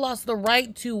 Montana lost the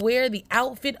right to wear the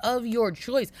outfit of your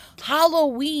choice.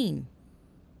 Halloween.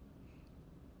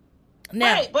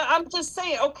 Now, Right, but I'm just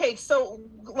saying, okay, so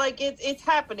like it's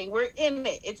happening. We're in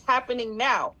it. It's happening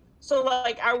now. So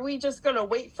like, are we just gonna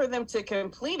wait for them to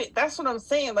complete it? That's what I'm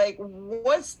saying. Like,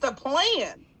 what's the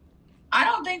plan? I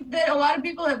don't think that a lot of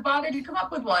people have bothered to come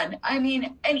up with one. I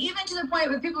mean, and even to the point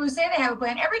with people who say they have a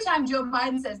plan, every time Joe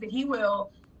Biden says that he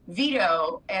will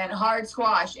veto and hard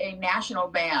squash a national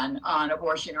ban on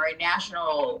abortion or a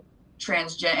national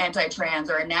anti-trans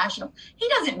or a national, he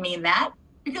doesn't mean that.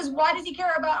 Because why does he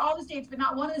care about all the states but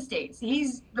not one of the states?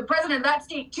 He's the president of that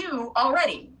state too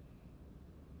already.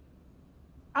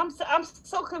 I'm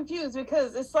so confused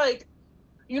because it's like,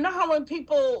 you know how when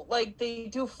people like they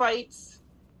do fights,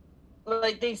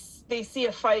 like they see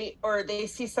a fight or they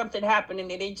see something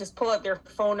happening and they just pull out their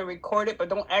phone and record it but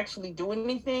don't actually do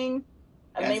anything.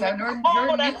 And That's how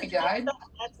Jordan Neely died.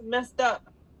 That's messed up.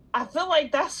 I feel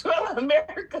like that's what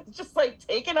America's just like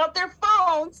taking out their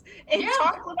phones and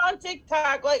talking on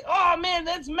TikTok like, oh man,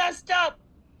 that's messed up.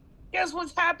 Guess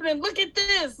what's happening? Look at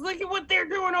this. Look at what they're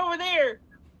doing over there.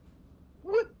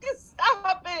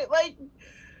 Stop it. Like,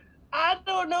 I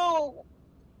don't know.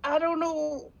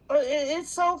 It's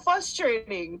so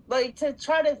frustrating, like, to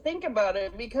try to think about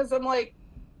it because I'm like,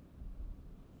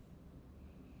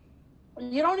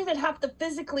 you don't even have to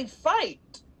physically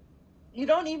fight. You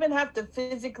don't even have to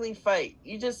physically fight.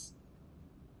 You just,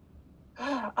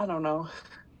 I don't know,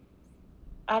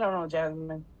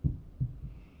 Jasmine.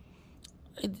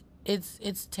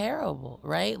 It's terrible,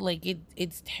 right? Like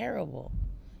it's terrible.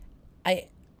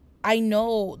 I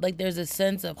know, like, there's a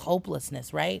sense of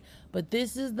hopelessness, right? But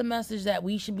this is the message that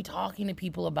we should be talking to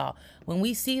people about. When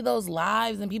we see those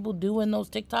lives and people doing those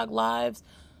TikTok lives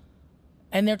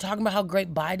and they're talking about how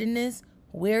great Biden is,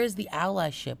 where is the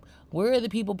allyship? Where are the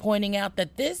people pointing out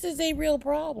that this is a real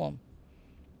problem?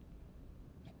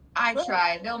 I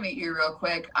tried. They'll meet you real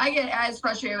quick. I get as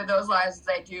frustrated with those lives as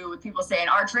I do with people saying,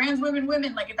 are trans women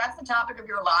women? Like, if that's the topic of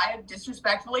your live,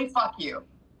 disrespectfully, fuck you.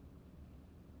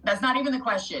 That's not even the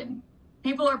question.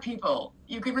 People are people.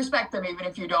 You can respect them even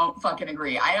if you don't fucking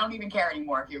agree. I don't even care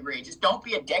anymore if you agree. Just don't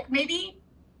be a dick, maybe.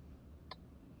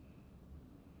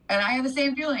 And I have the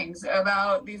same feelings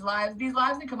about these lives. These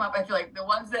lives that come up, I feel like the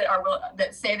ones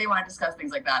that say they want to discuss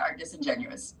things like that are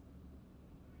disingenuous.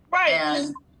 Right.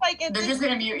 And like they're just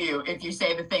going to mute you if you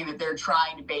say the thing that they're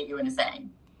trying to bait you into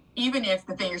saying. Even if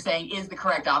the thing you're saying is the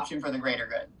correct option for the greater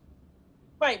good.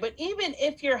 Right, but even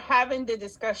if you're having the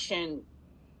discussion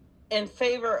in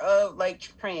favor of like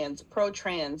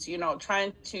pro-trans, you know,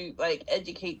 trying to like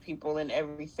educate people and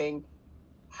everything.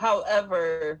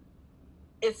 However,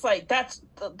 it's like that's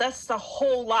the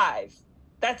whole live.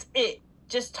 That's it.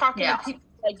 Just talking to people,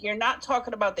 like, you're not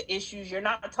talking about the issues. You're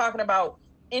not talking about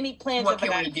any plans. What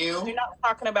can we do? You're not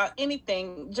talking about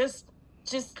anything. Just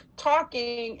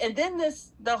talking. And then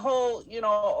the whole, you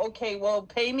know, okay, well,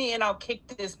 pay me and I'll kick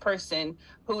this person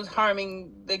who's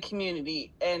harming the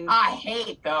community. And I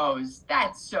hate those.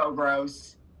 That's so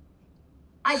gross.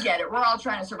 I get it. We're all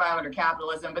trying to survive under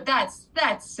capitalism, but that's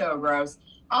so gross.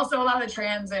 Also, a lot of the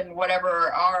trans and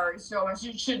whatever are so much,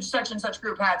 should such and such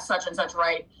group have such and such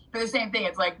right. For the same thing,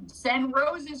 it's like, send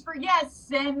roses for yes,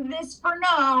 send this for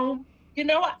no. You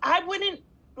know what? I wouldn't,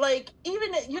 like,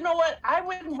 even, you know what? I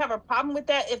wouldn't have a problem with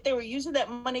that if they were using that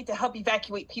money to help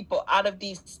evacuate people out of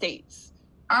these states.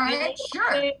 All right,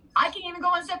 sure. I can even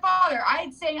go one step farther.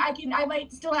 I'd say I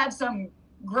might still have some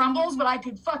grumbles, but I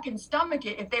could fucking stomach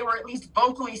it if they were at least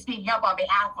vocally speaking up on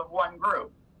behalf of one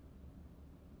group.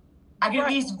 I can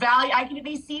at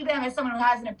least see them as someone who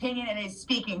has an opinion and is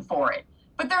speaking for it.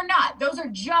 But they're not. Those are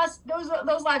just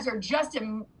those lives are just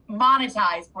to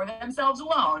monetize for themselves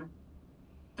alone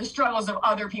the struggles of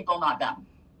other people, not them.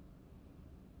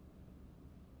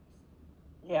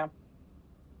 Yeah.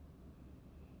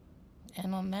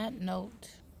 And on that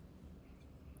note,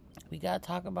 we got to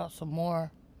talk about some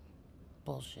more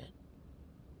bullshit.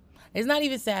 It's not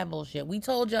even sad bullshit. We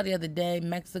told y'all the other day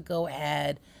Mexico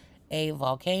had a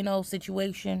volcano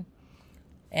situation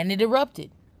and it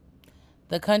erupted.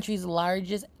 The country's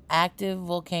largest active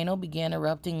volcano began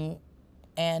erupting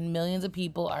and millions of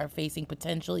people are facing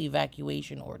potential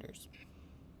evacuation orders.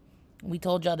 We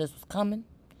told y'all this was coming.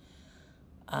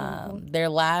 Their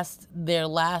last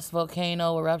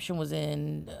volcano eruption was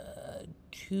in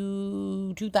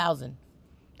 2000.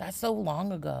 That's so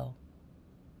long ago.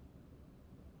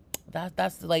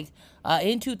 That's like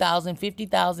in 2000,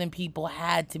 50,000 people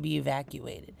had to be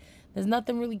evacuated. There's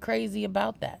nothing really crazy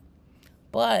about that.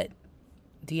 But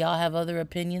do y'all have other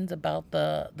opinions about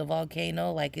the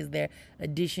volcano? Like, is there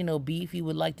additional beef you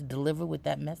would like to deliver with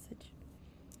that message?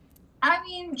 I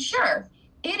mean, sure.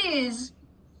 It is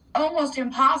almost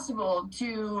impossible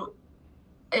to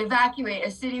evacuate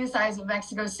a city the size of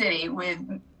Mexico City with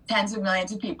tens of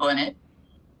millions of people in it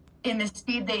in the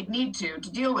speed they'd need to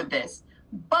deal with this.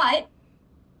 But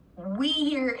we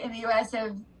here in the U.S.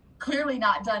 have clearly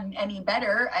not done any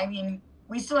better. I mean,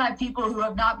 we still have people who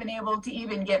have not been able to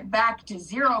even get back to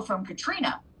zero from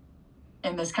Katrina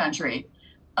in this country.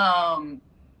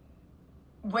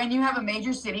 When you have a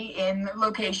major city in the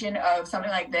location of something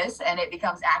like this and it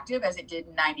becomes active as it did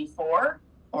in 94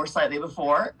 or slightly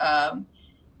before,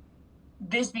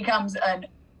 this becomes an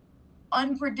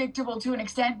unpredictable to an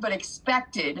extent, but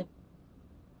expected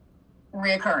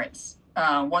reoccurrence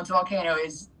once a volcano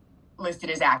is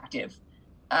listed as active.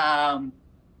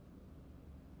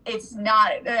 It's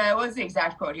not, what's the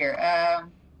exact quote here?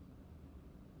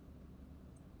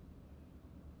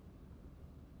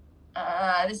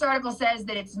 This article says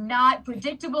that it's not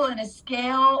predictable in a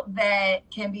scale that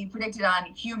can be predicted on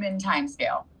human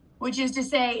timescale, which is to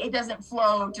say it doesn't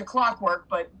flow to clockwork,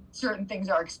 but certain things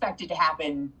are expected to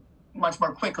happen much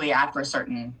more quickly after a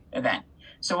certain event.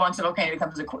 So once a volcano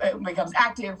becomes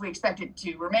active, we expect it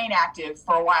to remain active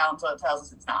for a while until it tells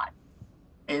us it's not,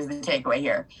 is the takeaway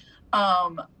here.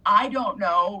 I don't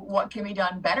know what can be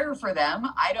done better for them.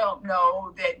 I don't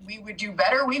know that we would do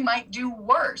better. We might do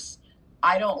worse.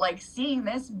 I don't like seeing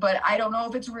this, but I don't know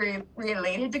if it's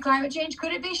related to climate change.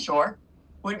 Could it be? Sure.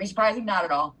 Would it be surprising? Not at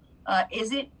all.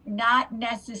 Is it? Not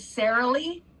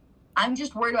necessarily. I'm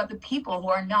just worried about the people who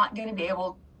are not going to be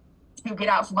able to get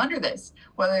out from under this,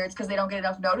 whether it's because they don't get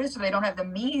enough notice or they don't have the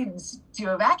means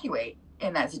to evacuate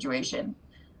in that situation.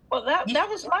 Well, that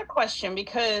was my question,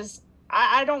 because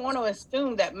I don't want to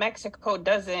assume that Mexico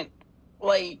doesn't,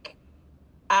 like,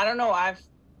 I don't know.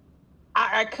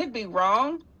 I could be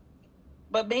wrong,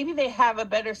 but maybe they have a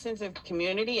better sense of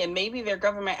community, and maybe their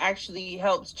government actually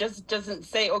helps, just doesn't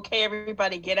say, okay,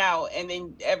 everybody get out, and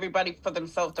then everybody for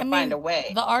themselves to find a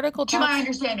way. The article To my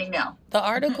understanding, no. The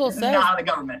article says not how the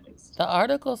government is. The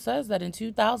article says that in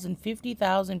 2000,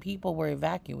 50,000 people were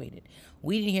evacuated.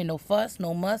 We didn't hear no fuss,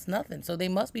 no muss, nothing. So they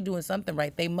must be doing something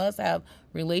right. They must have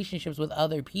relationships with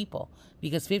other people,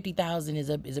 because 50,000 is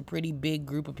a pretty big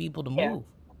group of people to move.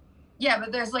 Yeah,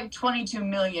 but there's like 22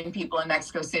 million people in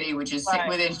Mexico City, which is Right.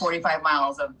 within 45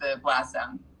 miles of the blast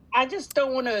zone. I just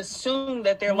don't want to assume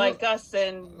that they're like us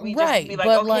and we Right, just be like,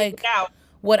 but okay, like, get out.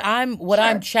 What I'm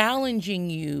Sure.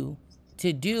 challenging you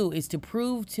to do is to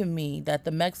prove to me that the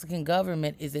Mexican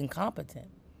government is incompetent,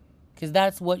 because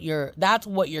that's what your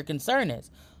concern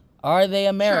is. Are they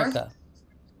America?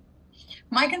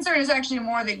 My concern is actually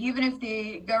more that even if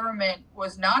the government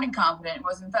was not incompetent,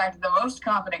 was in fact the most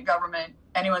competent government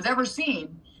anyone's ever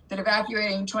seen, that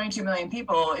evacuating 22 million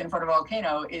people in front of a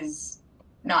volcano is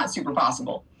not super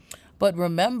possible. But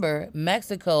remember,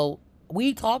 Mexico,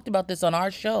 we talked about this on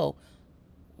our show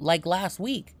like last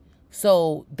week.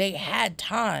 So they had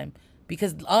time,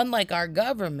 because unlike our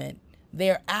government,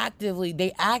 they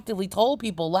actively told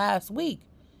people last week,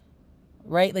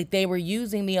 right? Like they were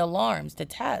using the alarms to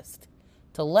test,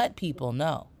 to let people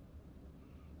know.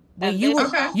 Well, And you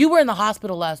this- were Okay. you were in the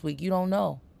hospital last week. You don't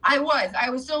know. I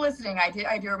was still listening. I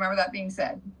do remember that being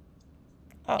said.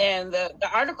 And the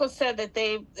article said that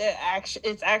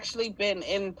it's actually been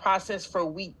in process for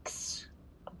weeks,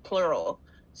 plural.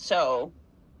 So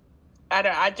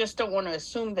I just don't want to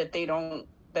assume that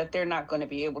they're not going to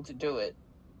be able to do it.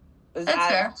 That's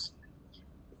fair.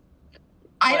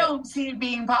 I don't see it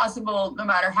being possible no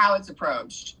matter how it's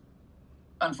approached,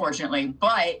 unfortunately.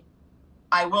 But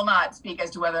I will not speak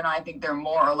as to whether or not I think they're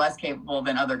more or less capable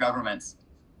than other governments,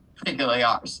 particularly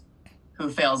ours, who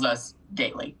fails us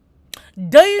daily.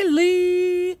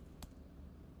 Daily.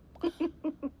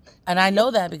 And I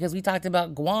know that because we talked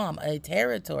about Guam, a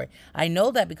territory. I know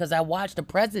that because I watched the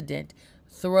president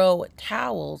throw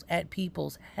towels at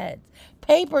people's heads.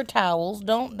 Paper towels. I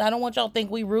don't want y'all to think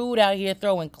we rude out here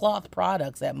throwing cloth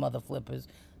products at mother flippers.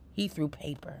 He threw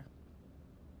paper.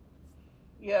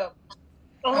 Yep.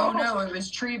 Oh no, it was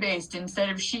tree-based instead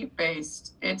of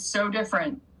sheep-based. It's so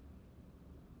different.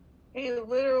 He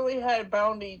literally had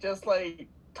Bounty just like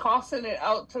tossing it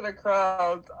out to the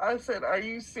crowd. I said, "Are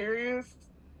you serious?"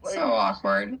 Like, So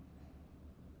awkward.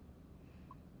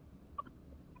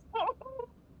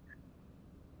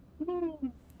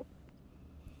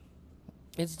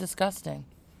 It's disgusting.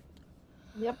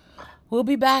 Yep. We'll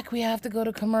be back. We have to go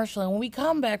to commercial. And when we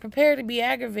come back, prepare to be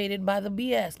aggravated by the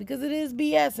BS, because it is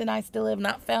BS, and I still have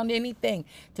not found anything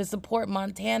to support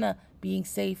Montana being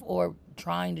safe or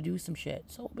trying to do some shit.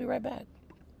 So we'll be right back.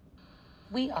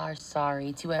 We are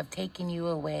sorry to have taken you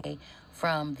away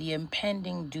from the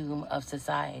impending doom of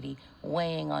society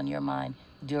weighing on your mind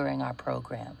during our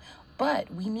program.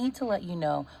 But we need to let you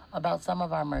know about some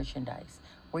of our merchandise.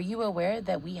 Were you aware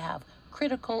that we have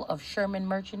Critical of Sherman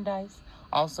merchandise,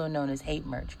 also known as hate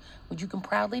merch, which you can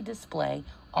proudly display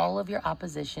all of your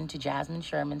opposition to Jasmine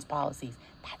Sherman's policies,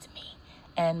 that's me,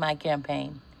 and my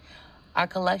campaign. Our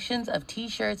collections of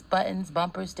t-shirts, buttons,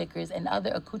 bumper stickers, and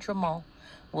other accoutrements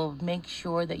will make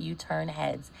sure that you turn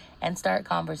heads and start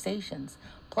conversations.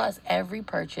 Plus, every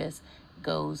purchase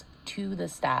goes to the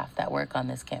staff that work on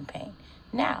this campaign.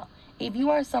 Now, if you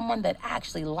are someone that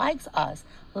actually likes us,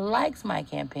 likes my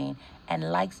campaign, and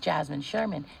likes Jasmine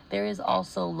Sherman, there is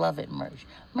also Love It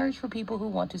merch for people who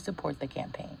want to support the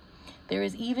campaign. There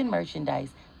is even merchandise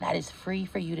that is free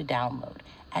for you to download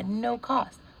at no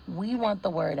cost. We want the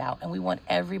word out, and we want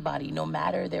everybody, no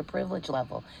matter their privilege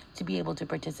level, to be able to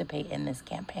participate in this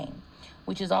campaign,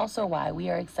 which is also why we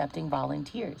are accepting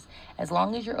volunteers. As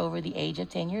long as you're over the age of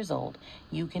 10 years old,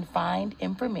 you can find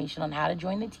information on how to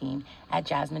join the team at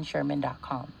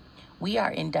jasminesherman.com. We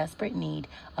are in desperate need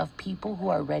of people who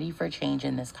are ready for change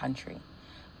in this country.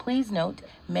 Please note,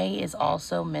 May is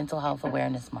also Mental Health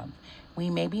Awareness Month.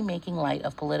 We may be making light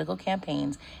of political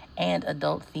campaigns and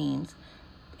adult themes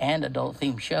and adult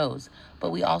theme shows,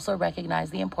 but we also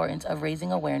recognize the importance of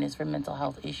raising awareness for mental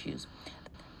health issues.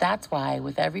 That's why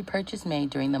with every purchase made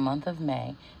during the month of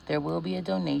May, there will be a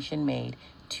donation made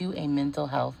to a mental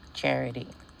health charity.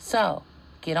 So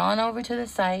get on over to the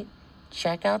site,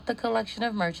 check out the collection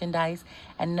of merchandise,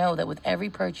 and know that with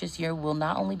every purchase, you will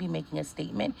not only be making a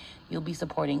statement, you'll be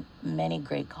supporting many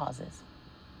great causes.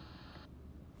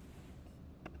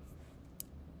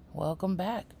 Welcome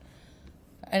back.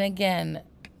 And again,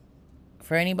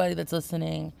 for anybody that's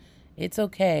listening, it's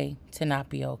okay to not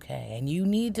be okay. And you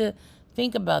need to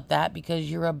think about that,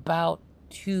 because you're about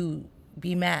to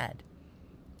be mad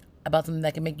about something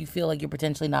that can make you feel like you're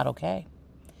potentially not okay.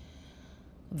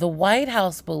 The White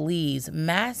House believes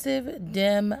massive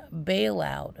Dem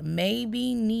bailout may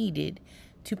be needed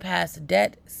to pass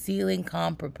debt ceiling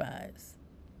compromise.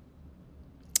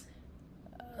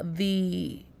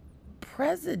 The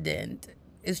president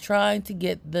is trying to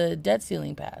get the debt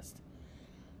ceiling passed.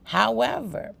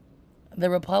 However, the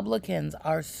Republicans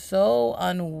are so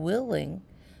unwilling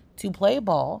to play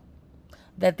ball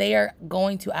that they are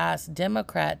going to ask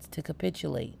Democrats to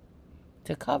capitulate,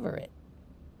 to cover it.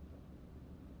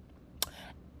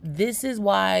 This is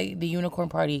why the Unicorn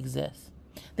Party exists.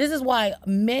 This is why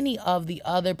many of the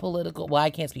other political, well, I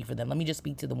can't speak for them. Let me just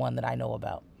speak to the one that I know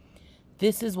about.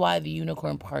 This is why the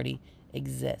Unicorn Party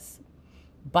exists.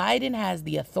 Biden has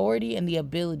the authority and the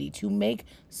ability to make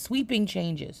sweeping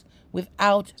changes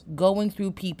without going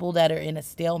through people that are in a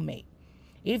stalemate.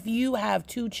 If you have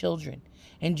 2 children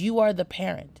and you are the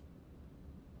parent,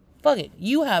 fuck it,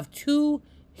 you have 2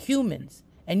 humans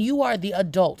and you are the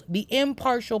adult, the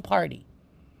impartial party.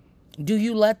 Do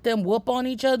you let them whoop on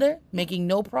each other, making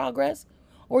no progress?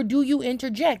 Or do you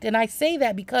interject? And I say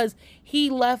that because he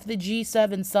left the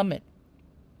G7 summit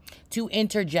to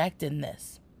interject in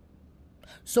this.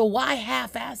 So why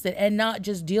half-ass it and not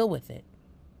just deal with it?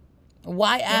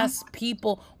 Why ask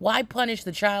people, why punish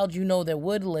the child you know that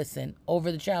would listen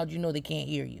over the child you know that can't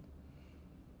hear you?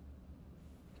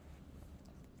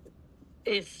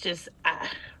 It's just,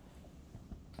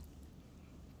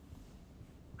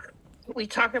 we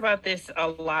talk about this a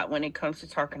lot when it comes to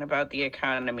talking about the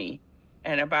economy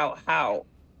and about how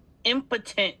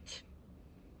impotent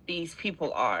these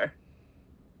people are.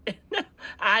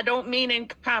 I don't mean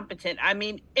incompetent. I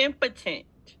mean impotent.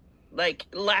 Like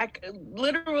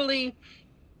literally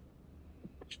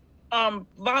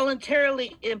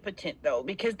voluntarily impotent, though,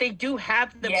 because they do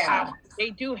have the power.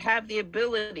 They do have the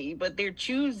ability, but they're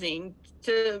choosing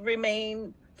to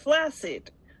remain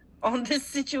flaccid on this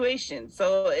situation.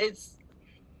 So it's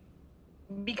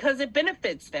because it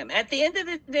benefits them. At the end of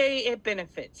the day, it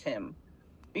benefits him.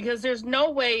 Because there's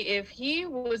no way if he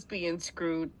was being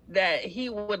screwed that he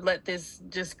would let this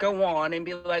just go on and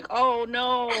be like, oh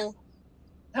no,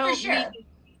 help For sure. me.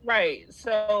 Right.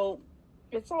 So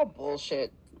it's all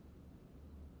bullshit.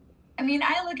 I mean,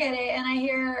 I look at it and I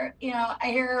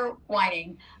hear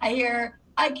whining. I hear,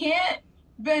 I can't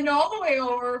bend all the way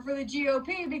over for the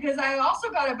GOP because I also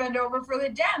got to bend over for the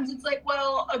Dems. It's like,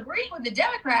 well, agreeing with the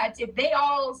Democrats, if they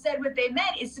all said what they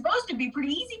meant, is supposed to be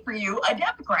pretty easy for you, a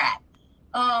Democrat.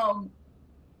 The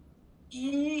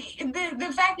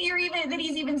fact that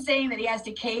he's even saying that he has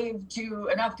to cave to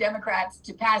enough Democrats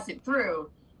to pass it through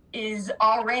is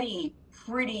already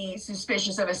pretty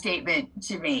suspicious of a statement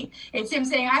to me. It's him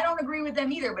saying, I don't agree with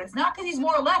them either, but it's not because he's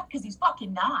more left, because he's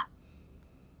fucking not.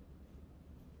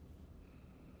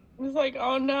 It's like,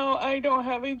 oh no, I don't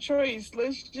have a choice.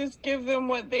 Let's just give them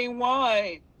what they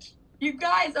want. You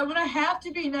guys, I'm going to have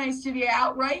to be nice to the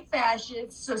outright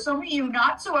fascists. So some of you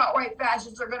not so outright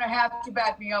fascists are going to have to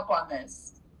back me up on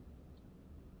this.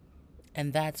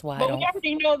 And that's why But we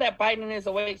already know that Biden is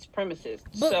a white supremacist.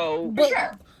 For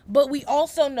sure. But we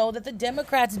also know that the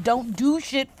Democrats don't do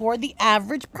shit for the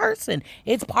average person.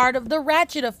 It's part of the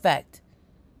ratchet effect.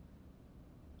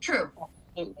 True.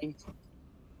 Absolutely.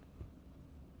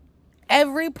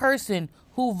 Every person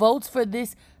who votes for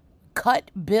this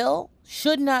cut bill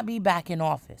should not be back in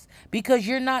office because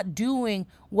you're not doing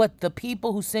what the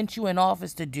people who sent you in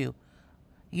office to do.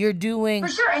 You're doing... For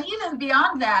sure. And even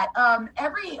beyond that,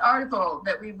 every article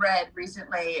that we've read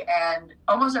recently and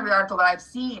almost every article that I've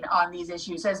seen on these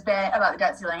issues has been about the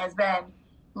debt ceiling has been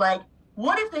like,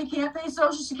 what if they can't pay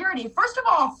Social Security? First of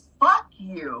all, fuck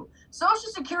you. Social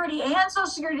Security and Social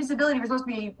Security disability were supposed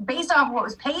to be based off what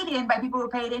was paid in by people who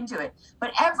paid into it.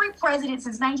 But every president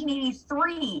since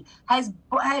 1983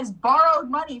 has borrowed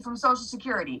money from Social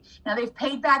Security. Now, they've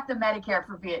paid back the Medicare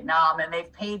for Vietnam and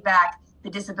they've paid back the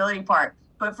disability part.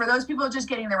 But for those people just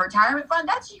getting their retirement fund,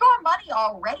 that's your money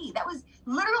already. That was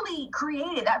literally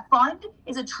created. That fund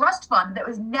is a trust fund that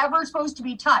was never supposed to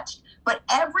be touched. But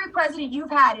every president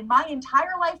you've had in my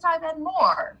entire lifetime and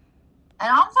more, and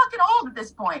I'm fucking old at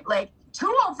this point, like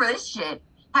too old for this shit,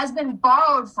 has been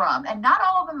borrowed from, and not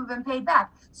all of them have been paid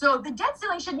back. So the debt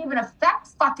ceiling shouldn't even affect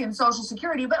fucking Social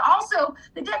Security, but also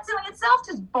the debt ceiling itself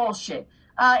is bullshit.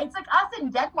 It's like us in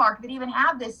Denmark that even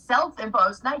have this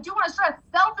self-imposed, and I do want to stress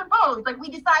self-imposed, like we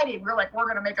decided, we're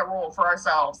going to make a rule for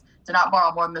ourselves to not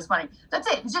borrow more than this money. That's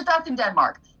it. It's just us in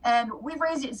Denmark. And we've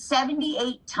raised it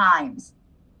 78 times.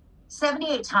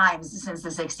 78 times since the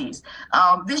 60s.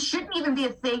 This shouldn't even be a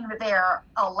thing that they are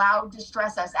allowed to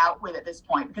stress us out with at this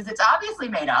point, because it's obviously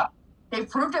made up. They've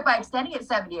proved it by extending it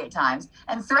 78 times,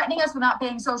 and threatening us with not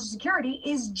paying Social Security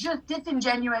is just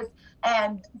disingenuous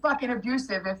and fucking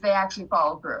abusive if they actually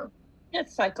follow through.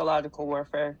 It's psychological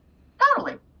warfare.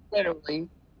 Totally. Literally.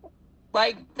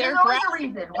 Like, there's always a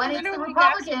reason. When it's the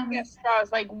Republicans,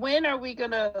 like, when are we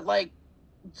gonna, like,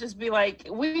 just be like,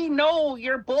 we know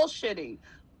you're bullshitting.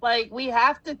 Like, we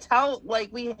have to tell, like,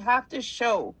 we have to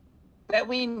show that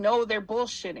we know they're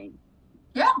bullshitting.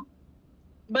 Yeah.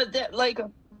 But, that, like,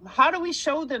 how do we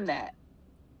show them that?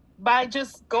 By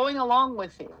just going along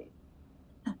with it.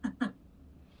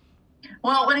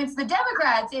 Well, when it's the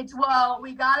Democrats, it's, well,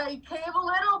 we got to cave a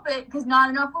little bit because not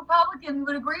enough Republicans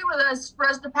would agree with us for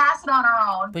us to pass it on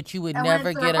our own. But you would and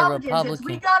never get a Republican.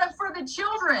 We got it for the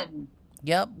children.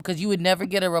 Yep, because you would never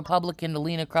get a Republican to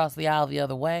lean across the aisle the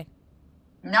other way.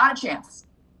 Not a chance.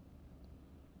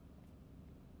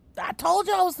 I told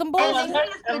you I was some bullshit. And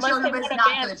it's for the children, but it's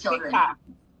not for the children.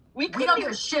 We don't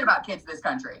give a shit about kids in this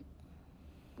country.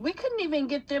 We couldn't even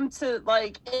get them to,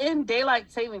 like, end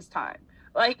daylight savings time.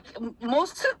 Like,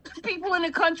 most of the people in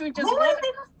the country just want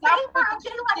to stop for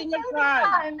daylight savings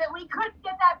time that we couldn't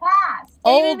get that passed.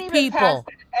 Old people.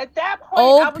 At that point,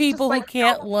 old people who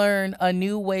can't learn a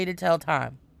new way to tell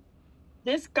time.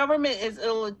 This government is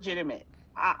illegitimate.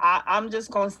 I'm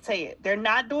just going to say it. They're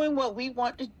not doing what we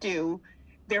want to do.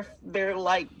 They're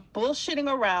like bullshitting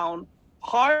around,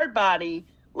 hard body.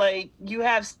 Like, you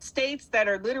have states that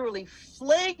are literally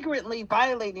flagrantly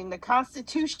violating the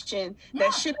Constitution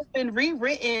that should have been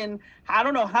rewritten, I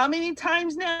don't know how many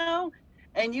times now.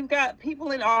 And you've got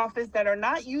people in office that are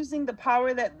not using the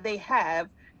power that they have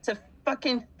to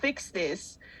fucking fix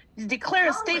this. Declare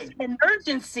a state of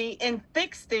emergency and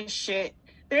fix this shit.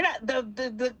 They're not,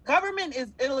 the government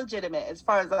is illegitimate as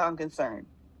far as I'm concerned.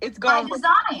 It's gone by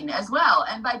design as well,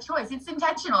 and by choice. It's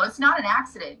intentional. It's not an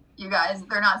accident, you guys.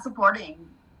 They're not supporting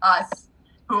us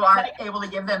who aren't able to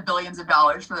give them billions of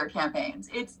dollars for their campaigns.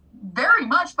 It's very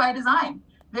much by design.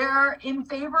 They're in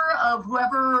favor of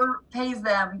whoever pays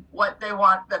them what they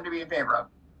want them to be in favor of.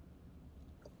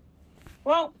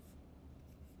 Well,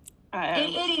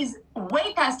 it is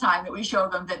way past time that we show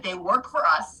them that they work for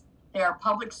us. They are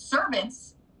public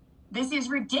servants. This is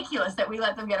ridiculous that we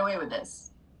let them get away with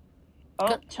this.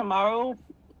 oh, tomorrow,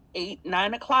 8,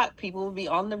 9 o'clock, people will be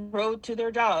on the road to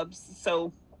their jobs.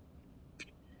 So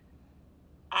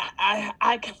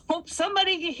I hope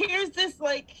somebody hears this.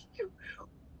 Like,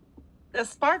 the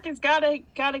spark has gotta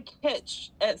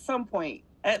catch at some point.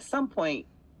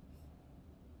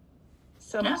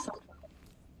 So Yeah.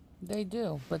 They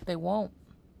do, but they won't.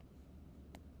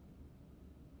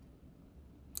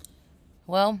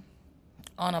 Well,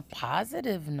 on a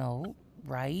positive note,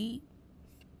 right?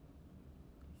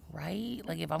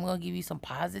 Like, if I'm going to give you some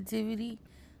positivity,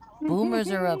 boomers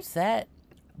are upset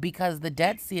because the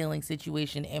debt ceiling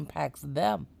situation impacts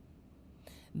them.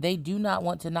 They do not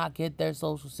want to not get their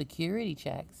Social Security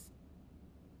checks.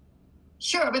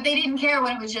 Sure, but they didn't care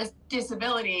when it was just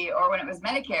disability or when it was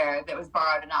Medicare that was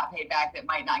borrowed and not paid back that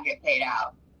might not get paid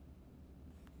out.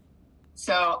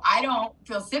 So I don't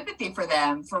feel sympathy for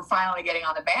them for finally getting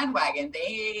on the bandwagon.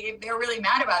 If they're really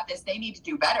mad about this, they need to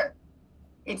do better.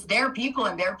 It's their people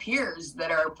and their peers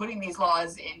that are putting these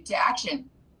laws into action.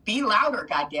 Be louder,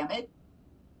 goddammit.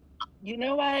 You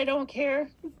know why I don't care?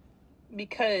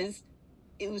 Because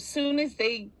as soon as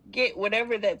they get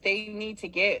whatever that they need to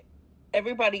get,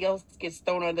 everybody else gets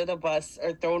thrown under the bus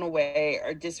or thrown away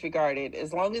or disregarded.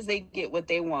 As long as they get what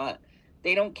they want,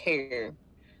 they don't care.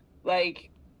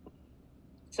 Like,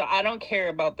 so I don't care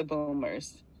about the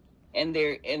boomers and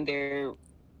their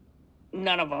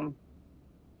none of them.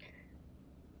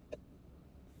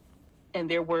 And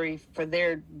they're worried for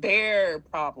their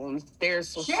problems, their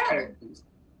social security.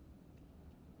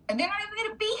 And they're not even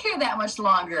going to be here that much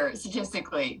longer,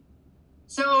 statistically.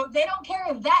 So they don't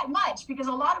care that much because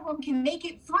a lot of them can make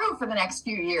it through for the next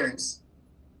few years,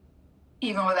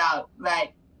 even without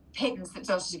that pittance that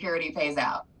Social Security pays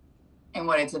out and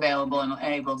what it's available and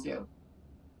able to.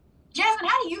 Jasmine,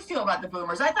 how do you feel about the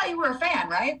boomers? I thought you were a fan,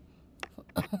 right?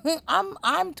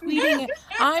 I'm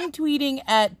tweeting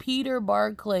at Peter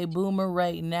Barclay Boomer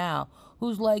right now,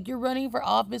 who's like, you're running for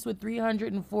office with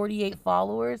 348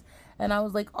 followers. And I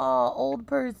was like, oh, old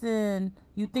person,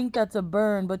 you think that's a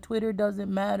burn, but Twitter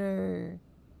doesn't matter.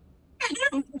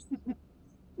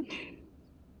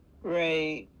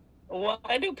 Right.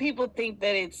 Why do people think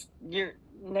that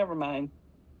never mind.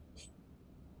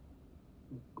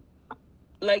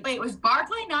 Like, wait, was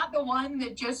Barclay not the one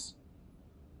that just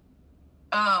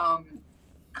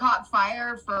caught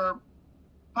fire for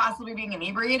possibly being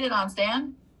inebriated on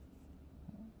stand?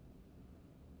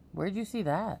 Where'd you see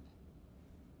that?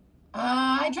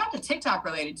 I dropped a TikTok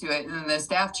related to it in the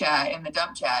staff chat, in the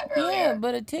dump chat earlier. Yeah,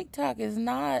 but a TikTok is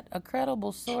not a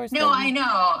credible source. No, I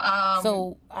know.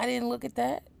 So I didn't look at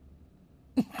that.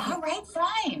 All right,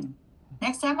 fine.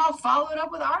 Next time I'll follow it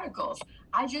up with articles.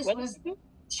 I just was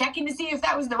checking to see if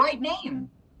that was the right name.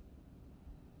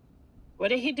 What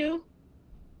did he do?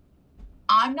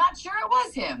 I'm not sure it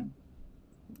was him.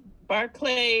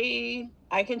 Barclay,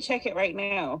 I can check it right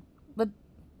now. But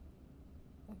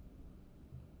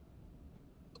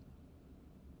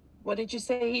what did you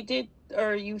say he did,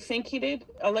 or you think he did,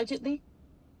 allegedly?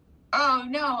 Oh,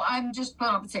 no, I'm just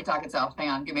pulling up the TikTok itself. Hang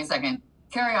on, give me a second.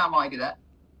 Carry on while I do that.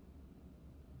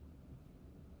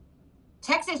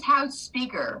 Texas House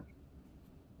Speaker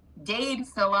Dade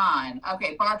Fillon.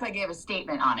 Okay, Barclay gave a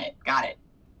statement on it. Got it.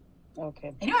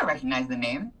 Okay. I knew I recognized the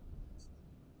name.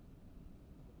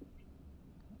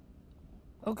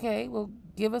 Okay, well,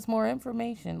 give us more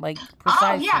information, like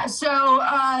precisely. Oh, yeah. So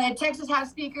Texas House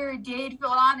Speaker Dade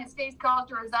Fillon has faced calls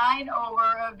to resign over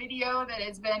a video that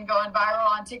has been going viral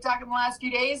on TikTok in the last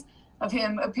few days of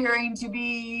him appearing to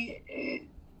be,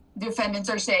 defendants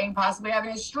are saying, possibly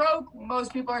having a stroke.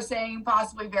 Most people are saying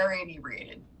possibly very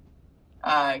inebriated.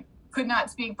 Could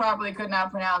not speak properly, could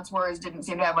not pronounce words, didn't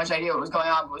seem to have much idea what was going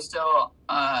on, but was still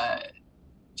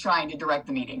trying to direct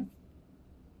the meeting.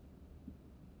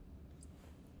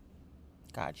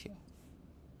 Got you.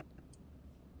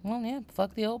 Well, yeah,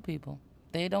 fuck the old people.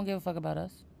 They don't give a fuck about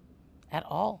us at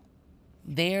all.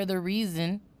 They're the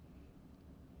reason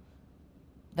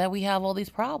that we have all these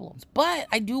problems. But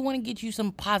I do want to get you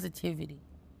some positivity.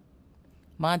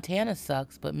 Montana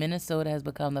sucks, but Minnesota has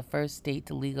become the first state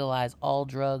to legalize all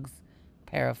drugs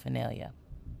paraphernalia.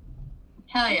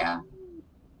 Hell yeah.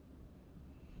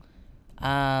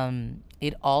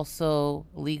 It also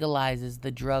legalizes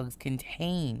the drugs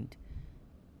contained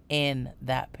in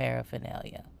that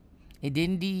paraphernalia. It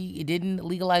didn't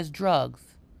legalize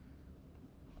drugs,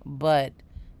 but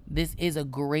this is a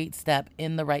great step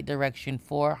in the right direction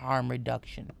for harm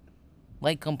reduction.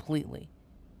 Like, completely.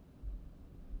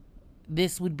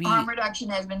 This would be... Harm reduction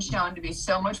has been shown to be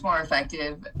so much more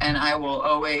effective, and I will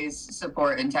always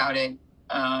support and tout it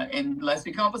unless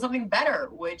we come up with something better,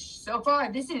 which so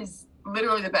far, this is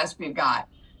literally the best we've got.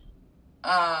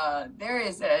 There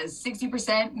is a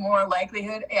 60% more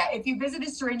likelihood. Yeah, if you visit a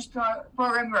syringe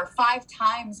program, you are 5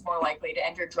 times more likely to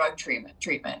enter drug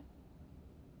treatment.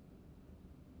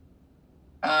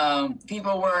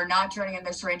 People were not turning in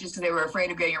their syringes because they were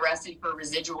afraid of getting arrested for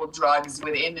residual drugs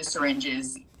within the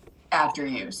syringes after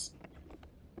use.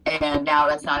 And now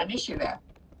that's not an issue there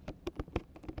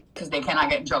because they cannot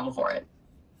get in trouble for it.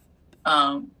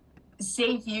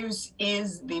 Safe use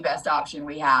is the best option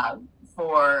we have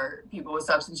for people with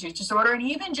substance use disorder, and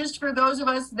even just for those of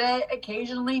us that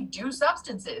occasionally do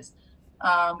substances.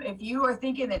 If you are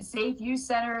thinking that safe use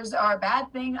centers are a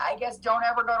bad thing, I guess don't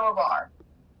ever go to a bar,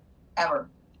 ever,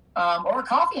 or a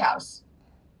coffee house,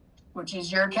 which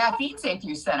is your caffeine safe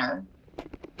use center.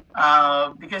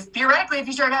 Because theoretically, if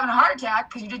you start having a heart attack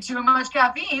because you did too much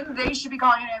caffeine, they should be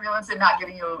calling an ambulance and not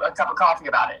giving you a cup of coffee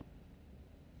about it.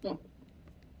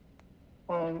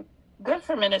 Well, good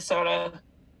for Minnesota.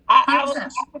 I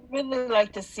would really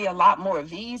like to see a lot more of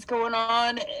these going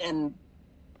on, and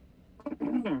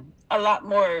a lot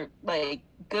more like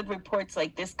good reports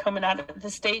like this coming out of the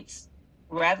States,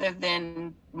 rather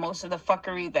than most of the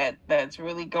fuckery that's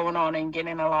really going on and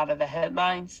getting a lot of the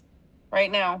headlines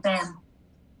right now. Damn.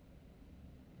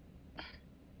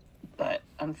 But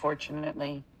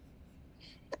unfortunately,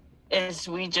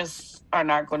 we just are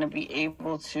not going to be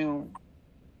able to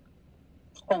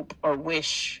hope or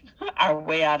wish our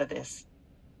way out of this.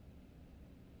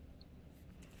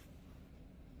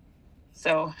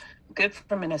 So, good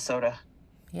for Minnesota.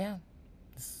 Yeah,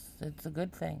 it's a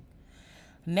good thing.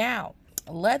 Now,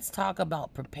 let's talk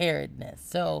about preparedness.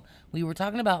 So, we were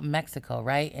talking about Mexico,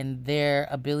 right? And their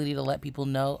ability to let people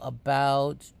know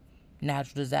about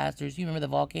natural disasters. You remember the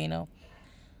volcano?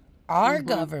 Our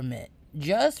government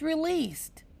just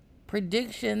released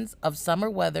predictions of summer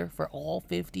weather for all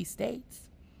 50 states.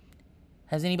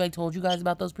 Has anybody told you guys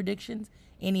about those predictions?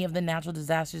 Any of the natural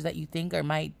disasters that you think or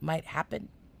might happen?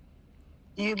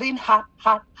 You mean hot,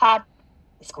 hot, hot?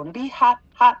 It's going to be hot,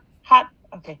 hot, hot.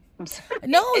 Okay, I'm sorry.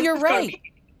 No, you're right.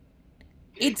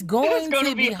 It's going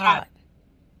to be hot.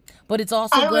 But it's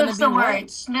also going to be I live somewhere wet.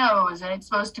 it snows, and it's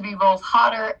supposed to be both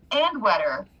hotter and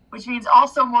wetter, which means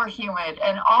also more humid,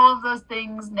 and all of those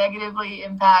things negatively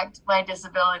impact my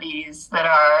disabilities that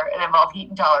involve heat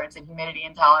intolerance and humidity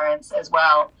intolerance as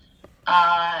well.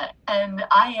 And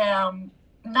I am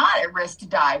not at risk to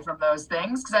die from those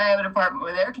things because I have an apartment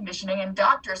with air conditioning and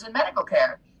doctors and medical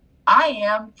care. I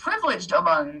am privileged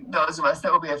among those of us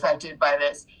that will be affected by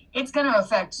this. It's going to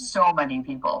affect so many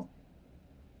people.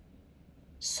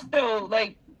 So,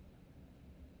 like,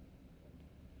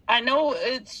 I know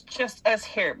it's just us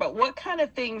here, but what kind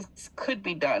of things could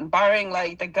be done, barring,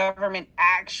 like, the government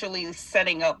actually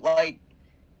setting up, like,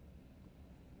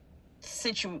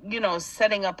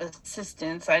 setting up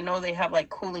assistance? I know they have, like,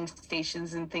 cooling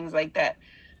stations and things like that.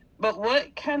 But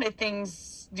what kind of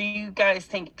things do you guys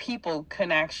think people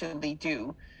can actually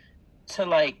do to,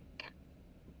 like,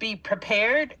 be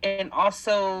prepared, and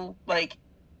also, like,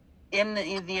 in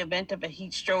the event of a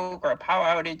heat stroke or power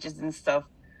outages and stuff,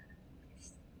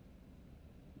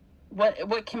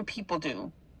 what can people do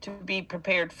to be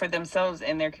prepared for themselves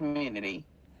and their community?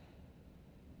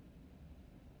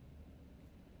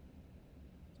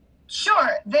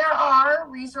 Sure, there are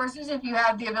resources. If you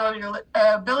have the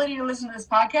ability to listen to this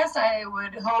podcast, I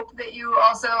would hope that you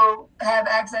also have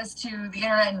access to the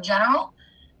internet in general.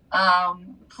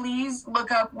 Please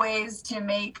look up ways to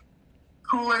make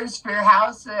coolers for your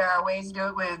house. There are ways to do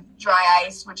it with dry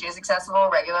ice, which is accessible,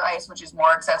 regular ice, which is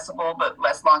more accessible but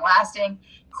less long lasting,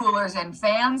 coolers and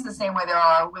fans, the same way there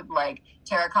are with like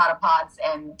terracotta pots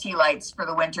and tea lights for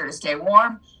the winter to stay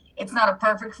warm. It's not a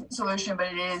perfect solution, but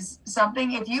it is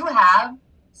something. If you have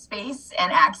space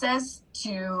and access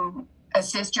to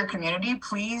assist your community,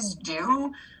 please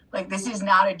do. Like, this is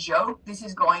not a joke. This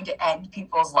is going to end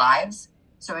people's lives.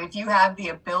 So if you have the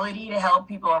ability to help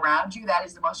people around you, that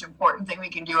is the most important thing we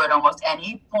can do at almost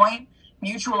any point.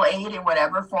 Mutual aid in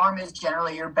whatever form is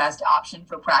generally your best option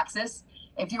for praxis.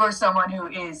 If you are someone who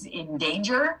is in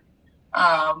danger,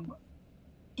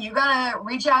 you gotta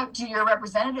reach out to your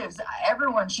representatives.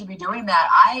 Everyone should be doing that.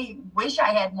 I wish I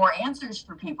had more answers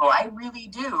for people. I really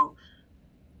do.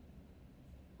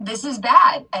 This is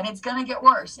bad, and it's gonna get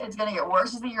worse. It's gonna get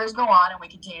worse as the years go on, and we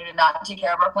continue to not take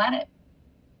care of our planet.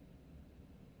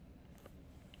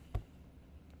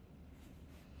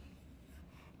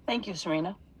 Thank you,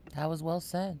 Serena. That was well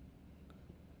said.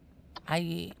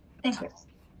 I Thank you.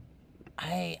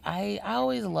 I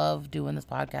always love doing this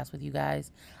podcast with you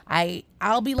guys.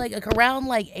 I'll be like around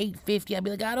like 8:50. I'll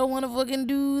be like, I don't want to fucking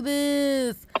do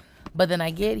this. But then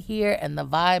I get here and the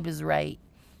vibe is right.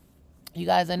 You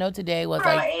guys, I know today was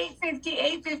Bro, like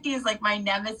 8:50 is like my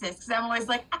nemesis because I'm always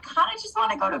like, I kind of just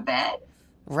want to go to bed.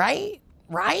 right?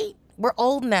 We're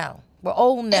old now.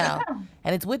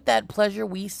 And it's with that pleasure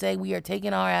we say we are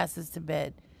taking our asses to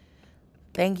bed.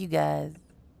 Thank you guys.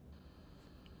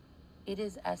 It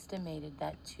is estimated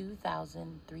that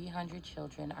 2,300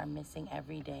 children are missing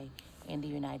every day in the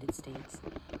United States.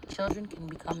 Children can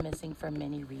become missing for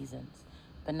many reasons.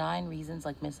 Benign reasons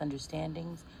like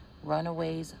misunderstandings,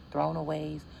 runaways,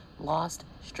 throwaways, lost,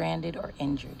 stranded, or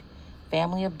injured,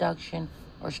 family abduction,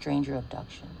 or stranger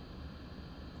abduction.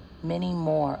 Many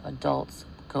more adults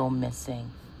go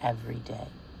missing every day.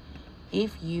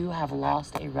 If you have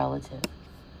lost a relative,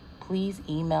 please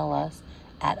email us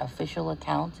at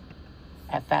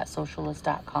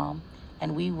officialaccount@fatsocialist.com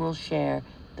and we will share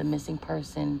the missing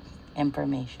person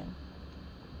information.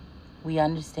 We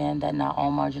understand that not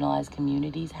all marginalized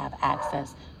communities have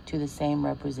access to the same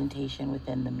representation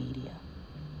within the media.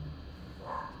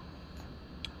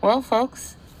 Well,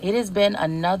 folks, it has been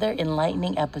another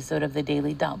enlightening episode of The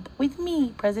Daily Dump with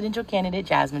me, presidential candidate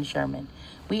Jasmine Sherman.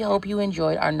 We hope you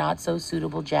enjoyed our not so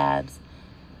subtle jabs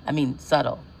at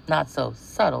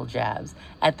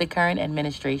the current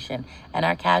administration and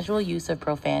our casual use of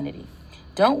profanity.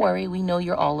 Don't worry, we know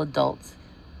you're all adults,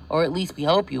 or at least we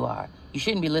hope you are. You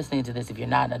shouldn't be listening to this if you're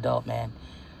not an adult, man.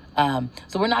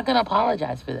 So we're not going to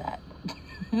apologize for that.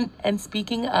 And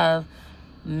speaking of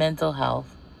mental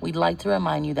health, we'd like to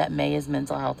remind you that May is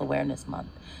Mental Health Awareness Month.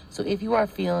 So if you are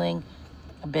feeling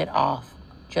a bit off,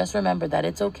 just remember that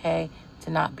it's okay to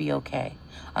not be okay.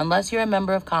 Unless you're a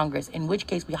member of Congress, in which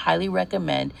case we highly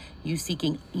recommend you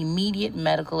seeking immediate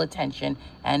medical attention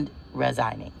and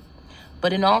resigning.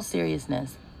 But in all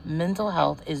seriousness, mental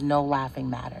health is no laughing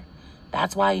matter.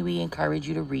 That's why we encourage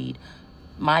you to read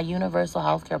My Universal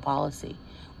Healthcare Policy,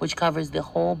 which covers the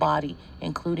whole body,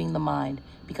 including the mind.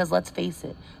 Because let's face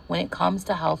it, when it comes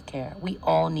to healthcare, we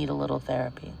all need a little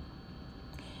therapy.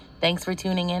 Thanks for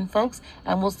tuning in, folks,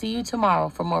 and we'll see you tomorrow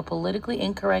for more politically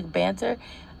incorrect banter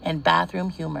and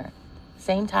bathroom humor.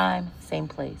 Same time, same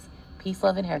place. Peace,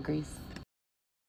 love, and hair grease.